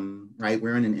 right?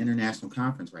 We're in an international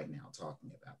conference right now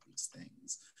talking about these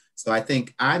things. So I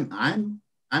think I'm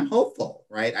hopeful,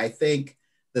 right? I think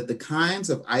that the kinds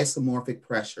of isomorphic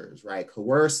pressures, right?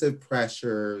 Coercive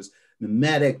pressures,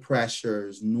 mimetic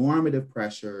pressures, normative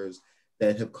pressures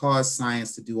that have caused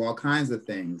science to do all kinds of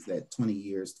things that 20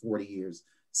 years, 40 years,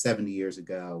 70 years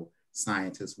ago,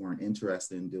 scientists weren't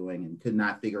interested in doing and could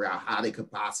not figure out how they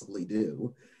could possibly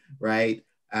do, right?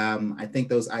 I think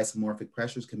those isomorphic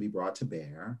pressures can be brought to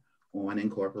bear on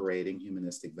incorporating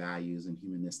humanistic values and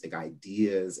humanistic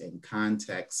ideas and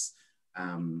contexts,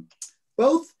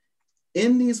 both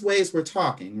in these ways we're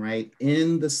talking, right,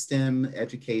 in the STEM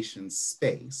education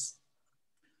space,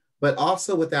 but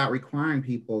also without requiring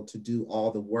people to do all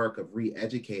the work of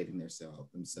re-educating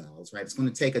themselves, right? It's going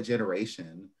to take a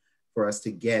generation for us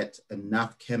to get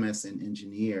enough chemists and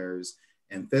engineers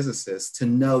and physicists to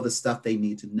know the stuff they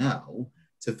need to know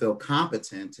to feel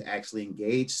competent to actually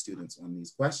engage students on these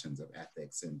questions of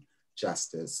ethics and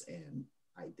justice and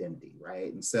identity,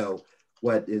 right? And so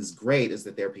what is great is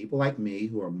that there are people like me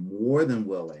who are more than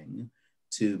willing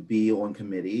to be on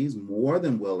committees, more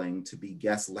than willing to be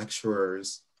guest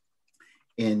lecturers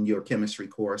in your chemistry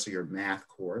course or your math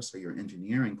course or your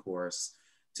engineering course,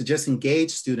 to just engage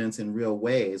students in real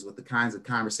ways with the kinds of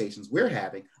conversations we're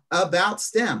having about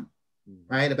STEM,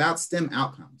 right? About STEM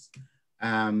outcomes.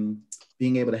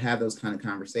 Being able to have those kind of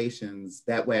conversations,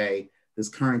 that way this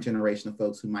current generation of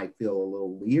folks who might feel a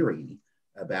little leery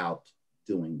about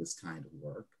doing this kind of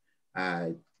work,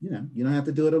 you know, you don't have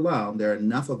to do it alone. There are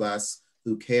enough of us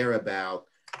who care about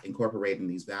incorporating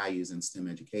these values in STEM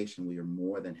education. We are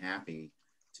more than happy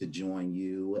to join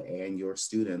you and your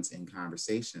students in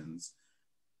conversations,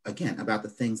 again, about the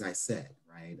things I said,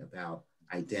 right? About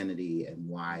identity and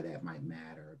why that might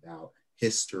matter, about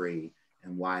history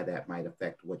and why that might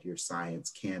affect what your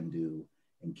science can do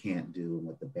and can't do, and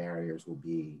what the barriers will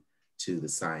be to the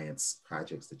science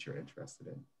projects that you're interested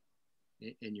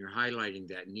in. And you're highlighting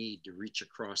that need to reach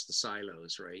across the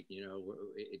silos, right? You know,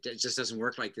 it just doesn't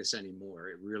work like this anymore.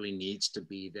 It really needs to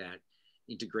be that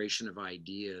integration of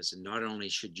ideas. And not only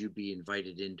should you be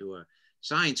invited into a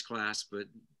science class, but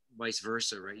vice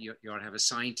versa, right? You ought to have a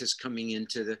scientist coming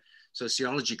into the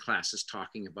sociology classes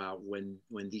talking about when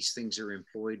these things are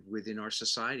employed within our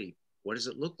society, what does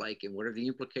it look like and what are the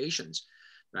implications?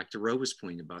 Back to Roba's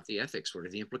point about the ethics, what are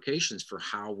the implications for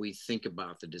how we think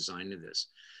about the design of this?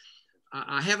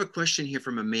 I have a question here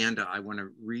from Amanda I want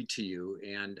to read to you,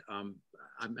 and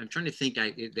I'm trying to think,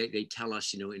 they tell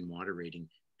us, you know, in moderating,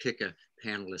 pick a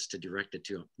panelist to direct it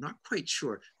to. I'm not quite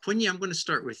sure. Punya, I'm going to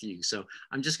start with you. So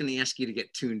I'm just going to ask you to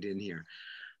get tuned in here.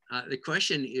 The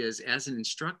question is, as an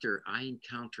instructor, I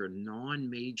encounter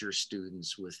non-major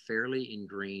students with fairly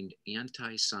ingrained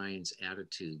anti-science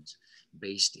attitudes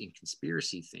based in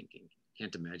conspiracy thinking.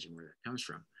 Can't imagine where that comes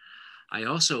from. I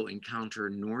also encounter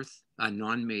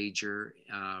non-major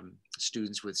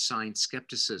students with science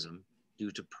skepticism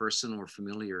due to personal or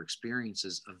familiar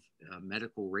experiences of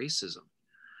medical racism.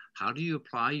 How do you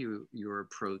apply your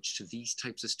approach to these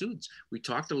types of students? We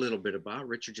talked a little bit about,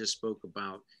 Richard just spoke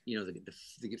about, you know,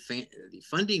 the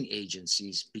funding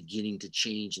agencies beginning to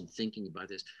change and thinking about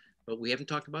this, but we haven't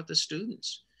talked about the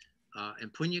students.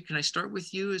 And Punya, can I start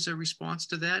with you as a response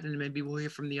to that? And maybe we'll hear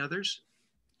from the others.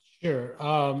 Sure.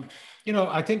 You know,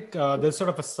 I think there's sort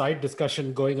of a side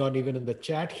discussion going on even in the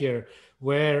chat here,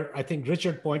 where I think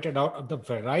Richard pointed out the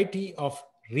variety of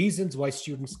reasons why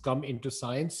students come into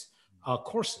science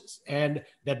courses, and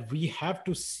that we have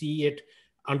to see it,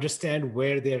 understand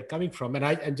where they're coming from.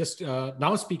 And just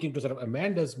now speaking to sort of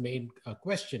Amanda's main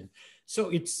question. So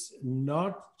it's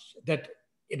not that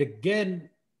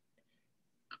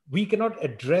we cannot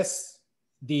address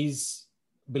these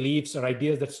beliefs or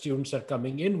ideas that students are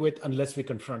coming in with unless we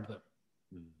confront them.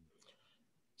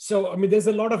 So, I mean, there's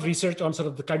a lot of research on sort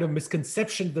of the kind of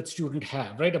misconceptions that students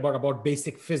have, right, about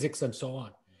basic physics and so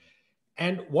on.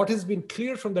 And what has been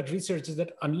clear from that research is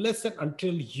that unless and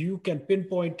until you can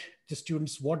pinpoint to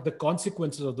students what the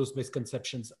consequences of those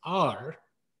misconceptions are,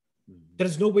 there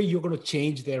is no way you're going to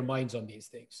change their minds on these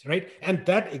things, right? And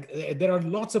that there are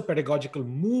lots of pedagogical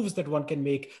moves that one can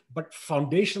make, but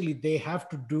foundationally they have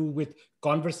to do with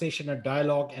conversation and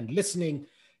dialogue and listening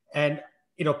and,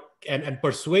 you know, and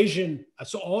persuasion.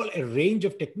 So all a range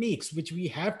of techniques which we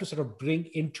have to sort of bring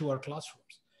into our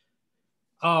classrooms.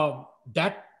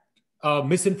 That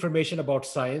misinformation about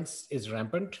science is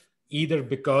rampant, either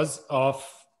because of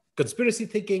conspiracy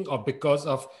thinking or because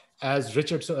of, as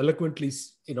Richard so eloquently,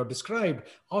 you know, described,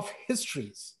 of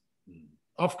histories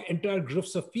of entire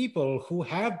groups of people who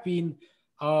have been,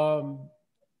 you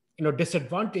know,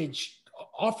 disadvantaged,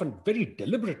 often very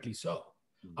deliberately so,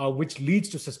 which leads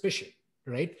to suspicion,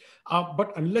 right?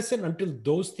 But unless and until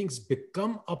those things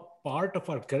become a part of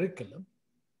our curriculum,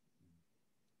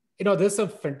 you know, there's some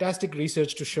fantastic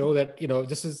research to show that, you know,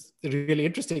 this is really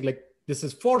interesting. Like, this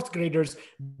is fourth graders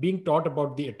being taught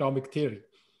about the atomic theory.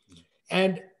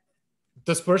 And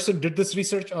this person did this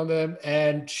research on them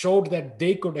and showed that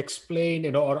they could explain,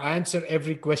 you know, or answer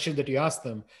every question that you asked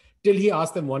them, till he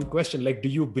asked them one question, like, do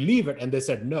you believe it? And they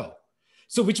said no.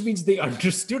 So which means they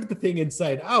understood the thing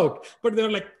inside out, but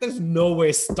they're like, there's no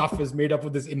way stuff is made up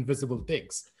of these invisible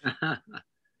things.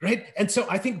 Right. And so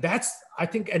I think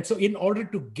and so in order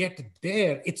to get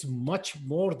there, it's much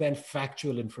more than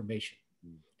factual information.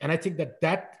 And I think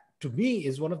that to me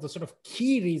is one of the sort of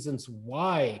key reasons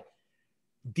why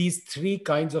these three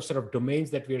kinds of sort of domains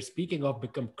that we are speaking of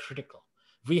become critical.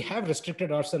 We have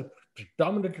restricted ourselves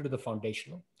predominantly to the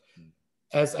foundational,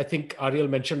 as I think Ariel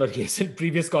mentioned, or yes, in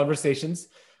previous conversations,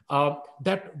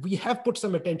 that we have put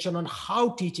some attention on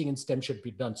how teaching in STEM should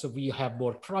be done. So we have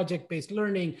more project-based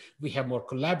learning, we have more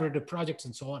collaborative projects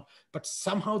and so on. But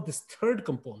somehow this third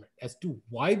component as to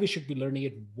why we should be learning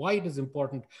it, why it is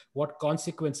important, what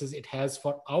consequences it has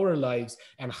for our lives,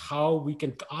 and how we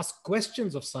can ask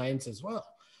questions of science as well,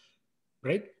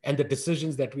 right? And the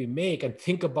decisions that we make, and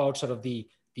think about sort of the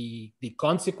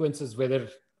consequences, whether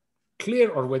clear,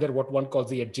 or whether what one calls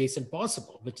the adjacent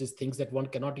possible, which is things that one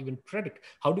cannot even predict.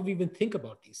 How do we even think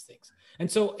about these things? And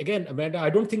so again, Amanda, I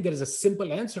don't think there is a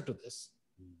simple answer to this,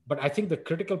 but I think the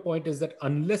critical point is that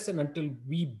unless and until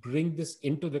we bring this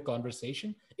into the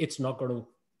conversation, it's not going to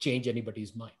change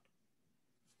anybody's mind.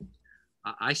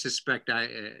 I suspect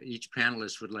each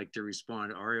panelist would like to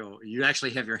respond. Ariel, you actually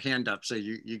have your hand up, so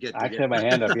you get to I actually have my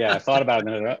hand up. Yeah, I thought about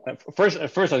it.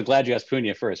 At first I was glad you asked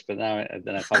Punya first, but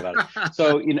then I thought about it.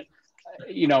 So,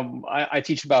 I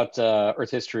teach about Earth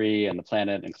history and the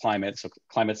planet and climate. So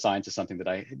climate science is something that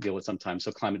I deal with sometimes.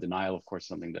 So climate denial, of course, is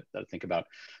something that I think about.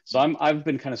 So I've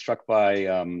been kind of struck by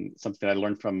something that I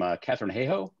learned from Catherine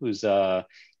Hayhoe, who's an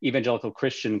evangelical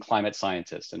Christian climate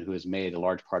scientist and who has made a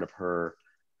large part of her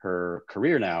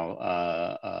career now,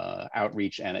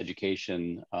 outreach and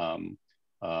education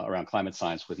around climate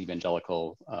science with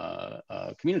evangelical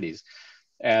communities.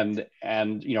 And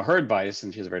her advice,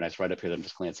 and she has a very nice write-up here that I'm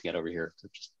just glancing at over here to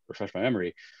just refresh my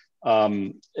memory.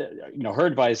 Her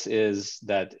advice is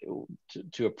that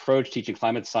to approach teaching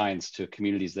climate science to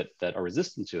communities that are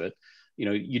resistant to it,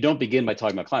 you don't begin by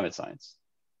talking about climate science.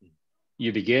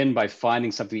 You begin by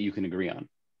finding something that you can agree on.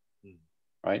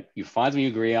 Right? You find something you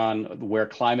agree on where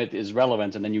climate is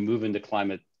relevant, and then you move into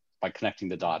climate by connecting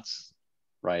the dots,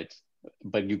 right?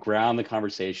 But you ground the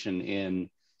conversation in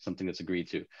something that's agreed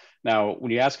to. Now, when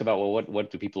you ask about, well,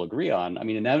 what do people agree on? I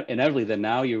mean, inevitably, then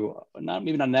now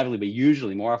maybe not inevitably, but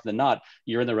usually more often than not,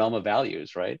 you're in the realm of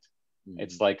values, right? Mm-hmm.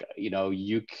 It's like,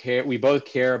 we both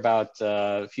care about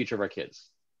the future of our kids.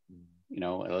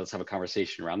 Let's have a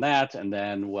conversation around that. And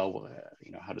then,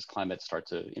 how does climate start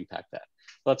to impact that?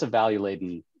 Well, that's a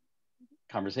value-laden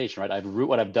conversation, right?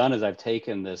 What I've done is I've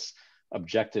taken this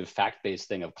objective fact-based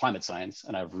thing of climate science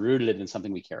and I've rooted it in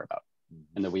something we care about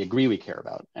and that we agree we care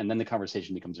about. And then the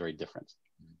conversation becomes very different,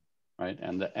 right?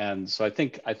 And so I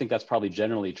think that's probably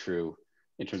generally true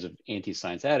in terms of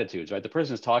anti-science attitudes, right? The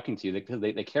person is talking to you because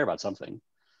they care about something.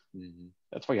 Mm-hmm.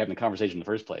 That's why you're having the conversation in the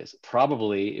first place.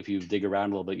 Probably, if you dig around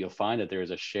a little bit, you'll find that there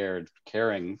is a shared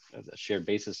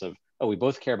basis of, we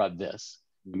both care about this.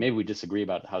 Maybe we disagree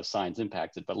about how science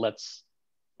impacts it, but let's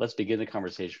begin the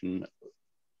conversation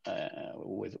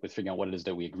with figuring out what it is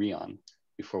that we agree on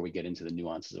before we get into the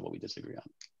nuances of what we disagree on.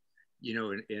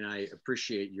 And I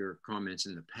appreciate your comments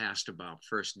in the past about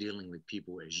first dealing with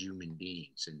people as human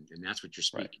beings, and that's what you're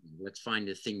speaking. Right. Let's find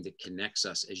the thing that connects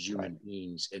us as human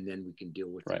beings, and then we can deal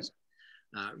with this.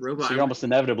 Roba, so you're almost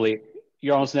inevitably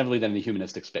then in the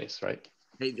humanistic space, right?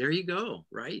 Hey, there you go.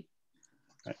 Right.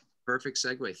 Perfect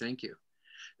segue. Thank you.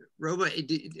 Roba,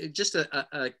 just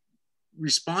a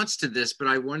response to this, but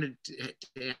I wanted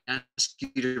to ask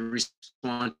you to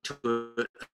respond to a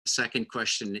second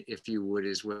question, if you would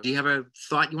as well. Do you have a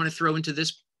thought you want to throw into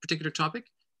this particular topic?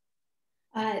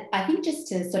 I think just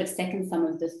to sort of second some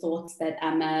of the thoughts that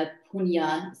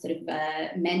Punya sort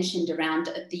of mentioned around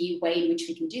the way in which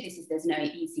we can do this is there's no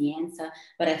easy answer,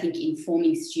 but I think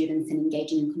informing students and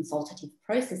engaging in consultative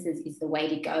processes is the way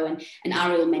to go. And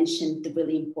Ariel mentioned the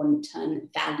really important term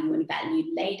value and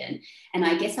value laden. And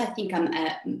I guess I think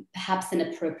perhaps an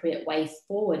appropriate way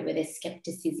forward where there's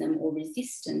skepticism or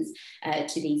resistance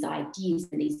to these ideas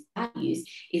and these values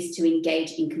is to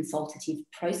engage in consultative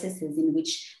processes in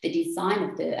which the design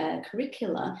of the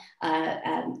curricula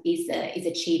is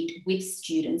achieved with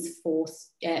students for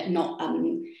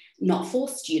not for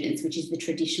students, which is the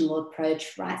traditional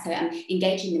approach, right? So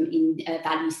engaging them in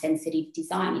value-sensitive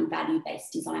design, in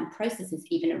value-based design processes,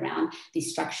 even around the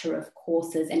structure of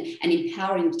courses, and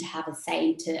empowering them to have a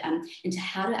say into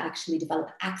how to actually develop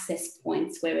access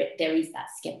points where there is that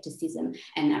skepticism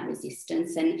and that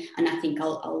resistance. And I think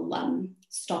I'll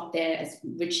stop there, as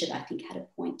Richard, I think, had a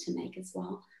point to make as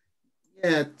well.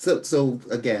 Yeah, so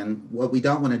again, what we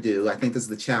don't want to do, I think this is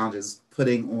the challenge, is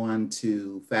putting on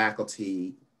to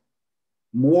faculty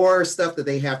more stuff that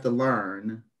they have to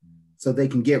learn so they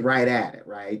can get right at it,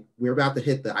 right? We're about to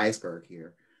hit the iceberg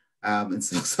here. And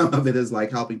so some of it is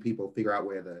like helping people figure out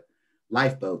where the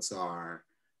lifeboats are,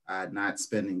 not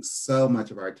spending so much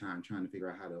of our time trying to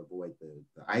figure out how to avoid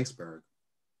the iceberg.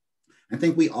 I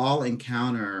think we all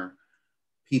encounter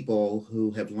people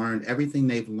who have learned everything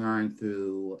they've learned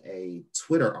through a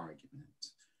Twitter argument,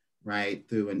 right?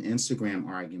 Through an Instagram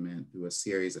argument, through a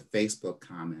series of Facebook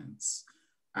comments.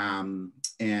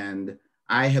 And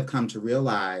I have come to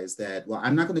realize that, well,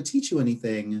 I'm not going to teach you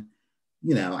anything.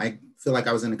 I feel like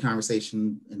I was in a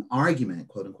conversation, an argument,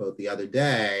 quote unquote, the other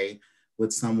day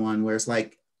with someone where it's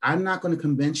like, I'm not going to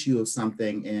convince you of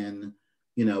something in,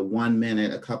 1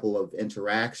 minute, a couple of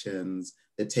interactions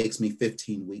that takes me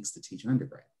 15 weeks to teach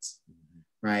undergrads,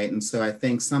 right? And so I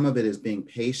think some of it is being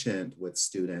patient with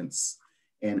students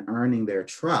and earning their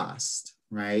trust,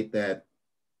 right? That,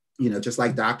 you know, just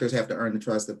like doctors have to earn the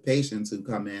trust of patients who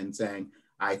come in saying,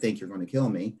 I think you're going to kill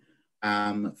me.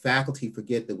 Faculty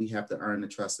forget that we have to earn the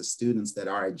trust of students, that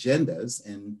our agendas,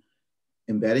 and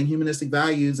embedding humanistic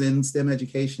values in STEM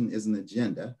education is an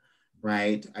agenda,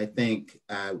 right? I think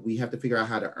we have to figure out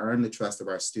how to earn the trust of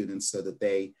our students so that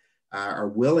they are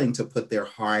willing to put their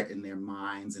heart and their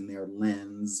minds and their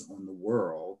lens on the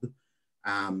world,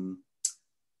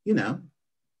 you know,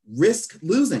 risk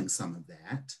losing some of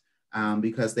that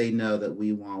because they know that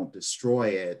we won't destroy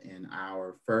it in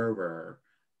our fervor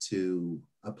to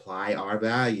apply our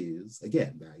values,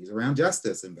 again, values around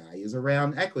justice and values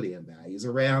around equity and values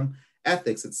around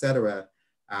ethics, et cetera,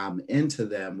 into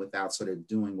them without sort of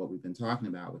doing what we've been talking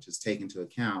about, which is take into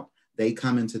account, they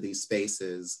come into these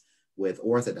spaces with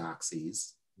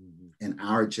orthodoxies, and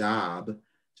our job,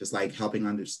 just like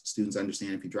helping students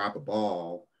understand if you drop a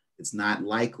ball, it's not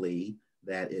likely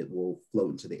that it will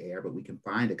float into the air, but we can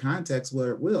find a context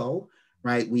where it will,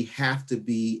 right? We have to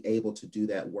be able to do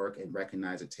that work and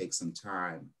recognize it takes some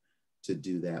time to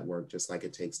do that work, just like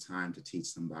it takes time to teach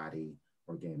somebody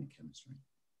organic chemistry.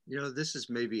 You know, this is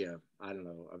maybe I don't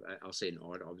know, I'll say an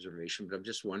odd observation, but I'm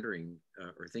just wondering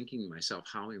or thinking to myself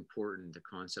how important the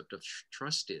concept of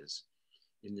trust is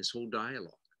in this whole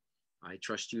dialogue. I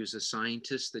trust you as a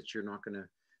scientist that you're not going to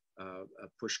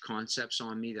push concepts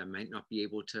on me that I might not be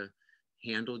able to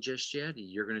handle just yet.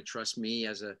 You're going to trust me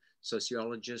as a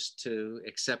sociologist to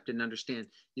accept and understand.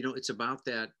 You know, it's about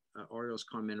that, Ariel's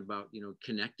comment about, you know,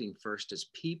 connecting first as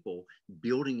people,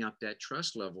 building up that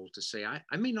trust level to say,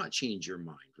 I may not change your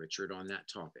mind, Richard, on that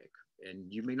topic,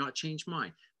 and you may not change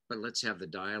mine, but let's have the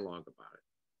dialogue about it.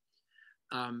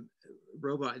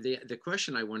 Roba, the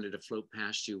question I wanted to float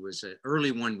past you was an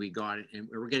early one we got, and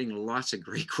we're getting lots of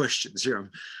great questions here.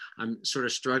 I'm sort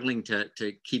of struggling to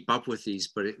keep up with these,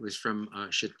 but it was from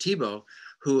Shatibo,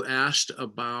 who asked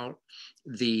about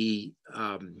the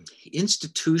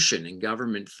institution and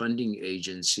government funding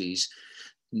agencies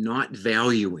not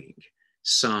valuing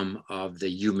some of the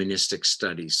humanistic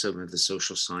studies, some of the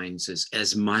social sciences,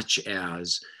 as much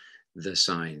as the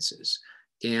sciences.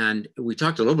 And we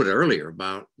talked a little bit earlier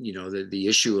about, you know, the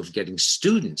issue of getting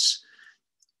students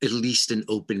at least an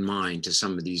open mind to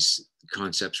some of these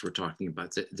concepts we're talking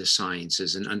about, the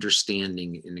sciences, and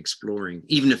understanding and exploring,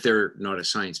 even if they're not a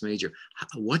science major.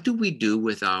 What do we do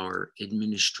with our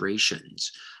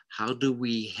administrations? How do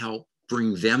we help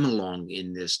bring them along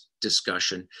in this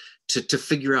discussion to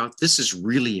figure out this is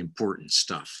really important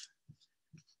stuff?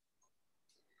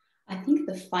 I think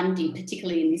the funding,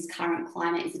 particularly in this current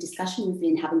climate, is a discussion we've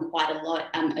been having quite a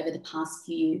lot over the past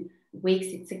few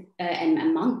weeks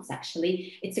and months,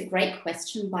 actually. It's a great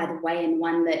question, by the way, and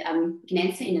one that we can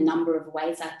answer in a number of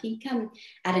ways. I think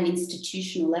at an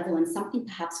institutional level, and something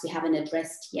perhaps we haven't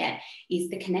addressed yet, is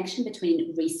the connection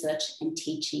between research and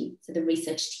teaching. So the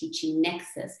research-teaching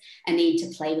nexus and the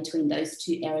interplay between those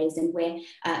two areas, and where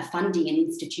funding and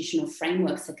institutional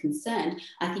frameworks are concerned,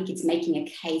 I think it's making a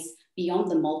case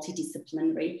beyond the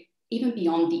multidisciplinary, even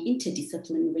beyond the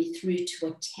interdisciplinary, through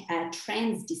to a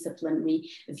transdisciplinary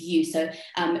view. So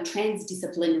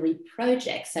transdisciplinary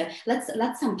projects. So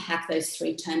let's unpack those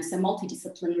three terms. So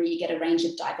multidisciplinary, you get a range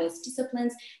of diverse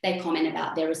disciplines. They comment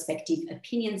about their respective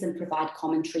opinions and provide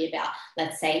commentary about,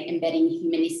 let's say, embedding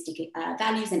humanistic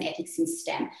values and ethics in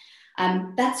STEM.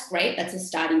 That's great. That's a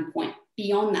starting point.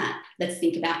 Beyond that, let's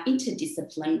think about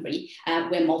interdisciplinary,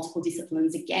 where multiple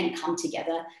disciplines again come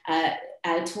together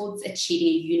towards achieving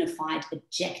a unified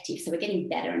objective. So we're getting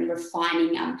better and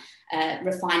refining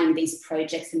these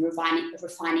projects and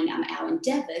refining our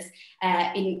endeavours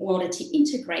in order to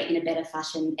integrate in a better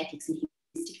fashion ethics and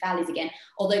humanistic values again.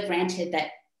 Although granted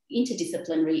that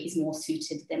interdisciplinary is more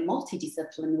suited than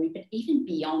multidisciplinary, but even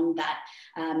beyond that,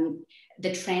 the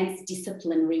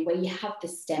transdisciplinary, where you have the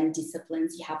STEM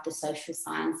disciplines, you have the social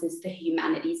sciences, the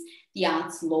humanities, the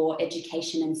arts, law,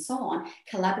 education, and so on,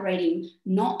 collaborating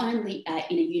not only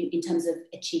in terms of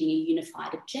achieving a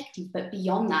unified objective, but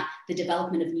beyond that, the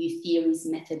development of new theories,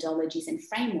 methodologies, and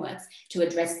frameworks to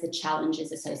address the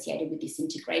challenges associated with this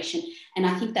integration. And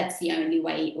I think that's the only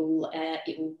way it will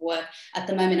work. At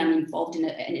the moment, I'm involved in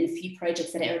a few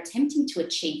projects that are attempting to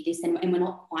achieve this, and we're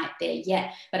not quite there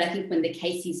yet. But I think when the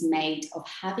case is made of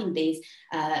having these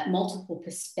multiple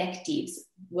perspectives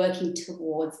working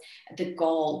towards the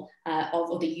goal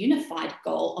or the unified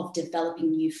goal of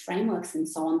developing new frameworks and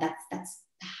so on, that's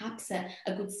perhaps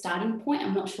a good starting point.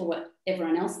 I'm not sure what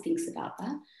everyone else thinks about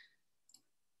that.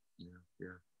 Yeah,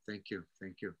 thank you.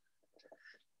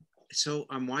 So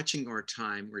I'm watching our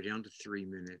time. We're down to 3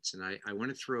 minutes, and I want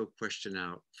to throw a question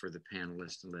out for the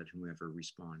panelists and let whomever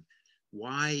respond.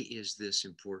 why is this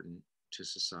important to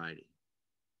society?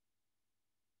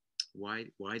 Why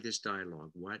this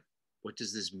dialogue? What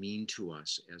does this mean to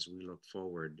us as we look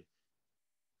forward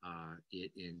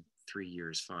in 3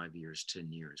 years, 5 years,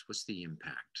 10 years? What's the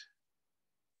impact?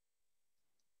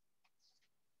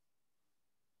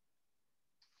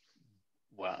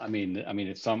 Well, I mean,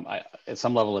 at some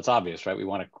level, it's obvious, right? We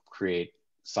want to create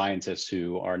scientists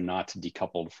who are not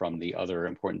decoupled from the other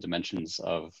important dimensions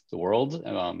of the world,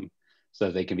 so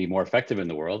that they can be more effective in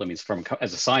the world. I mean,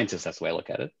 as a scientist, that's the way I look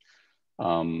at it.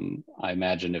 I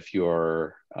imagine if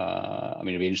you're, I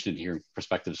mean, I'd be interested in hearing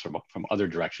perspectives from other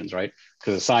directions, right?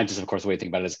 Because as a scientist, of course, the way to think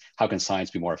about it is how can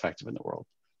science be more effective in the world?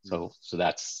 So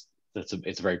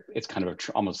it's kind of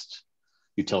almost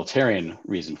utilitarian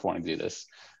reason for wanting to do this.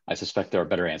 I suspect there are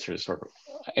better answers, or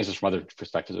answers from other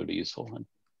perspectives that would be useful.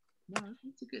 No,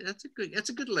 that's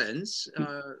a good lens,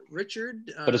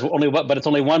 Richard. But it's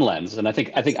only one lens, and I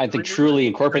think truly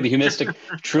incorporating the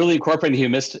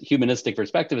humanistic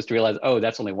perspective is to realize, oh,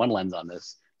 that's only one lens on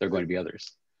this. There are going to be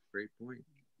others. Great point.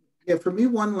 Yeah, for me,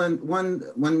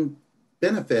 one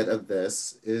benefit of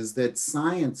this is that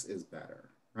science is better,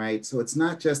 right? So it's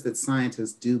not just that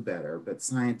scientists do better, but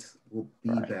science will be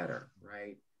better,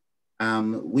 right?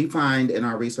 We find in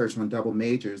our research on double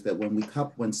majors that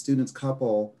when students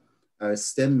couple a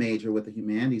STEM major with a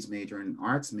humanities major and an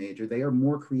arts major, they are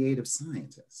more creative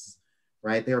scientists,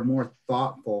 right? They are more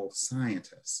thoughtful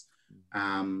scientists.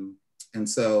 And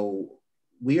so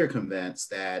we are convinced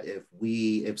that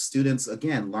if students,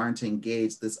 again, learn to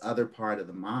engage this other part of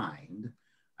the mind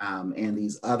and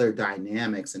these other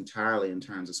dynamics entirely in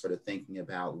terms of sort of thinking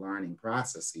about learning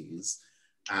processes,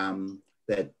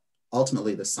 that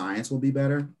ultimately the science will be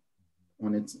better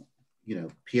on its,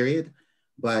 period.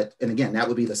 And again, that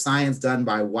would be the science done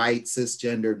by white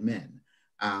cisgendered men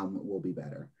will be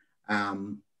better.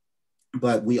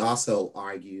 But we also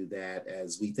argue that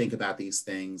as we think about these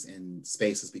things and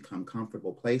spaces become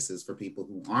comfortable places for people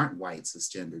who aren't white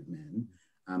cisgendered men,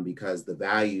 because the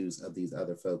values of these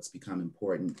other folks become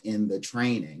important in the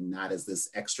training, not as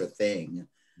this extra thing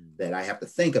that I have to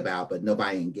think about, but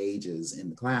nobody engages in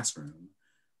the classroom.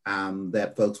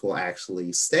 That folks will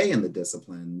actually stay in the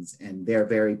disciplines and their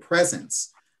very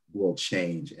presence will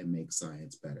change and make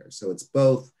science better. So it's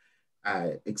both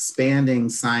expanding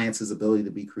science's ability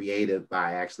to be creative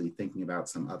by actually thinking about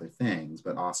some other things,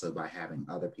 but also by having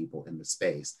other people in the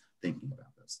space thinking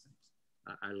about those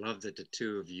things. I love that the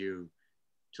two of you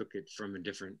took it from a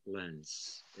different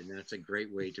lens, and that's a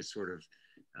great way to sort of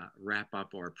wrap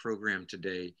up our program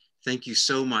today. Thank you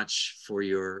so much for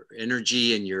your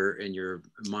energy and your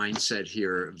mindset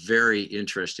here. Very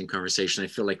interesting conversation. I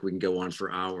feel like we can go on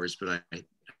for hours, but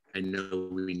I know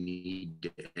we need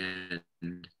to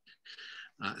end.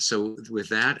 So with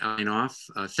that, I'm signing off.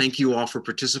 Thank you all for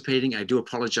participating. I do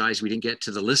apologize we didn't get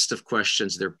to the list of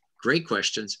questions. They're great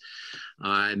questions.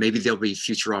 Maybe there'll be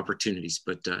future opportunities,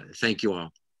 but thank you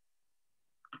all.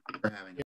 For having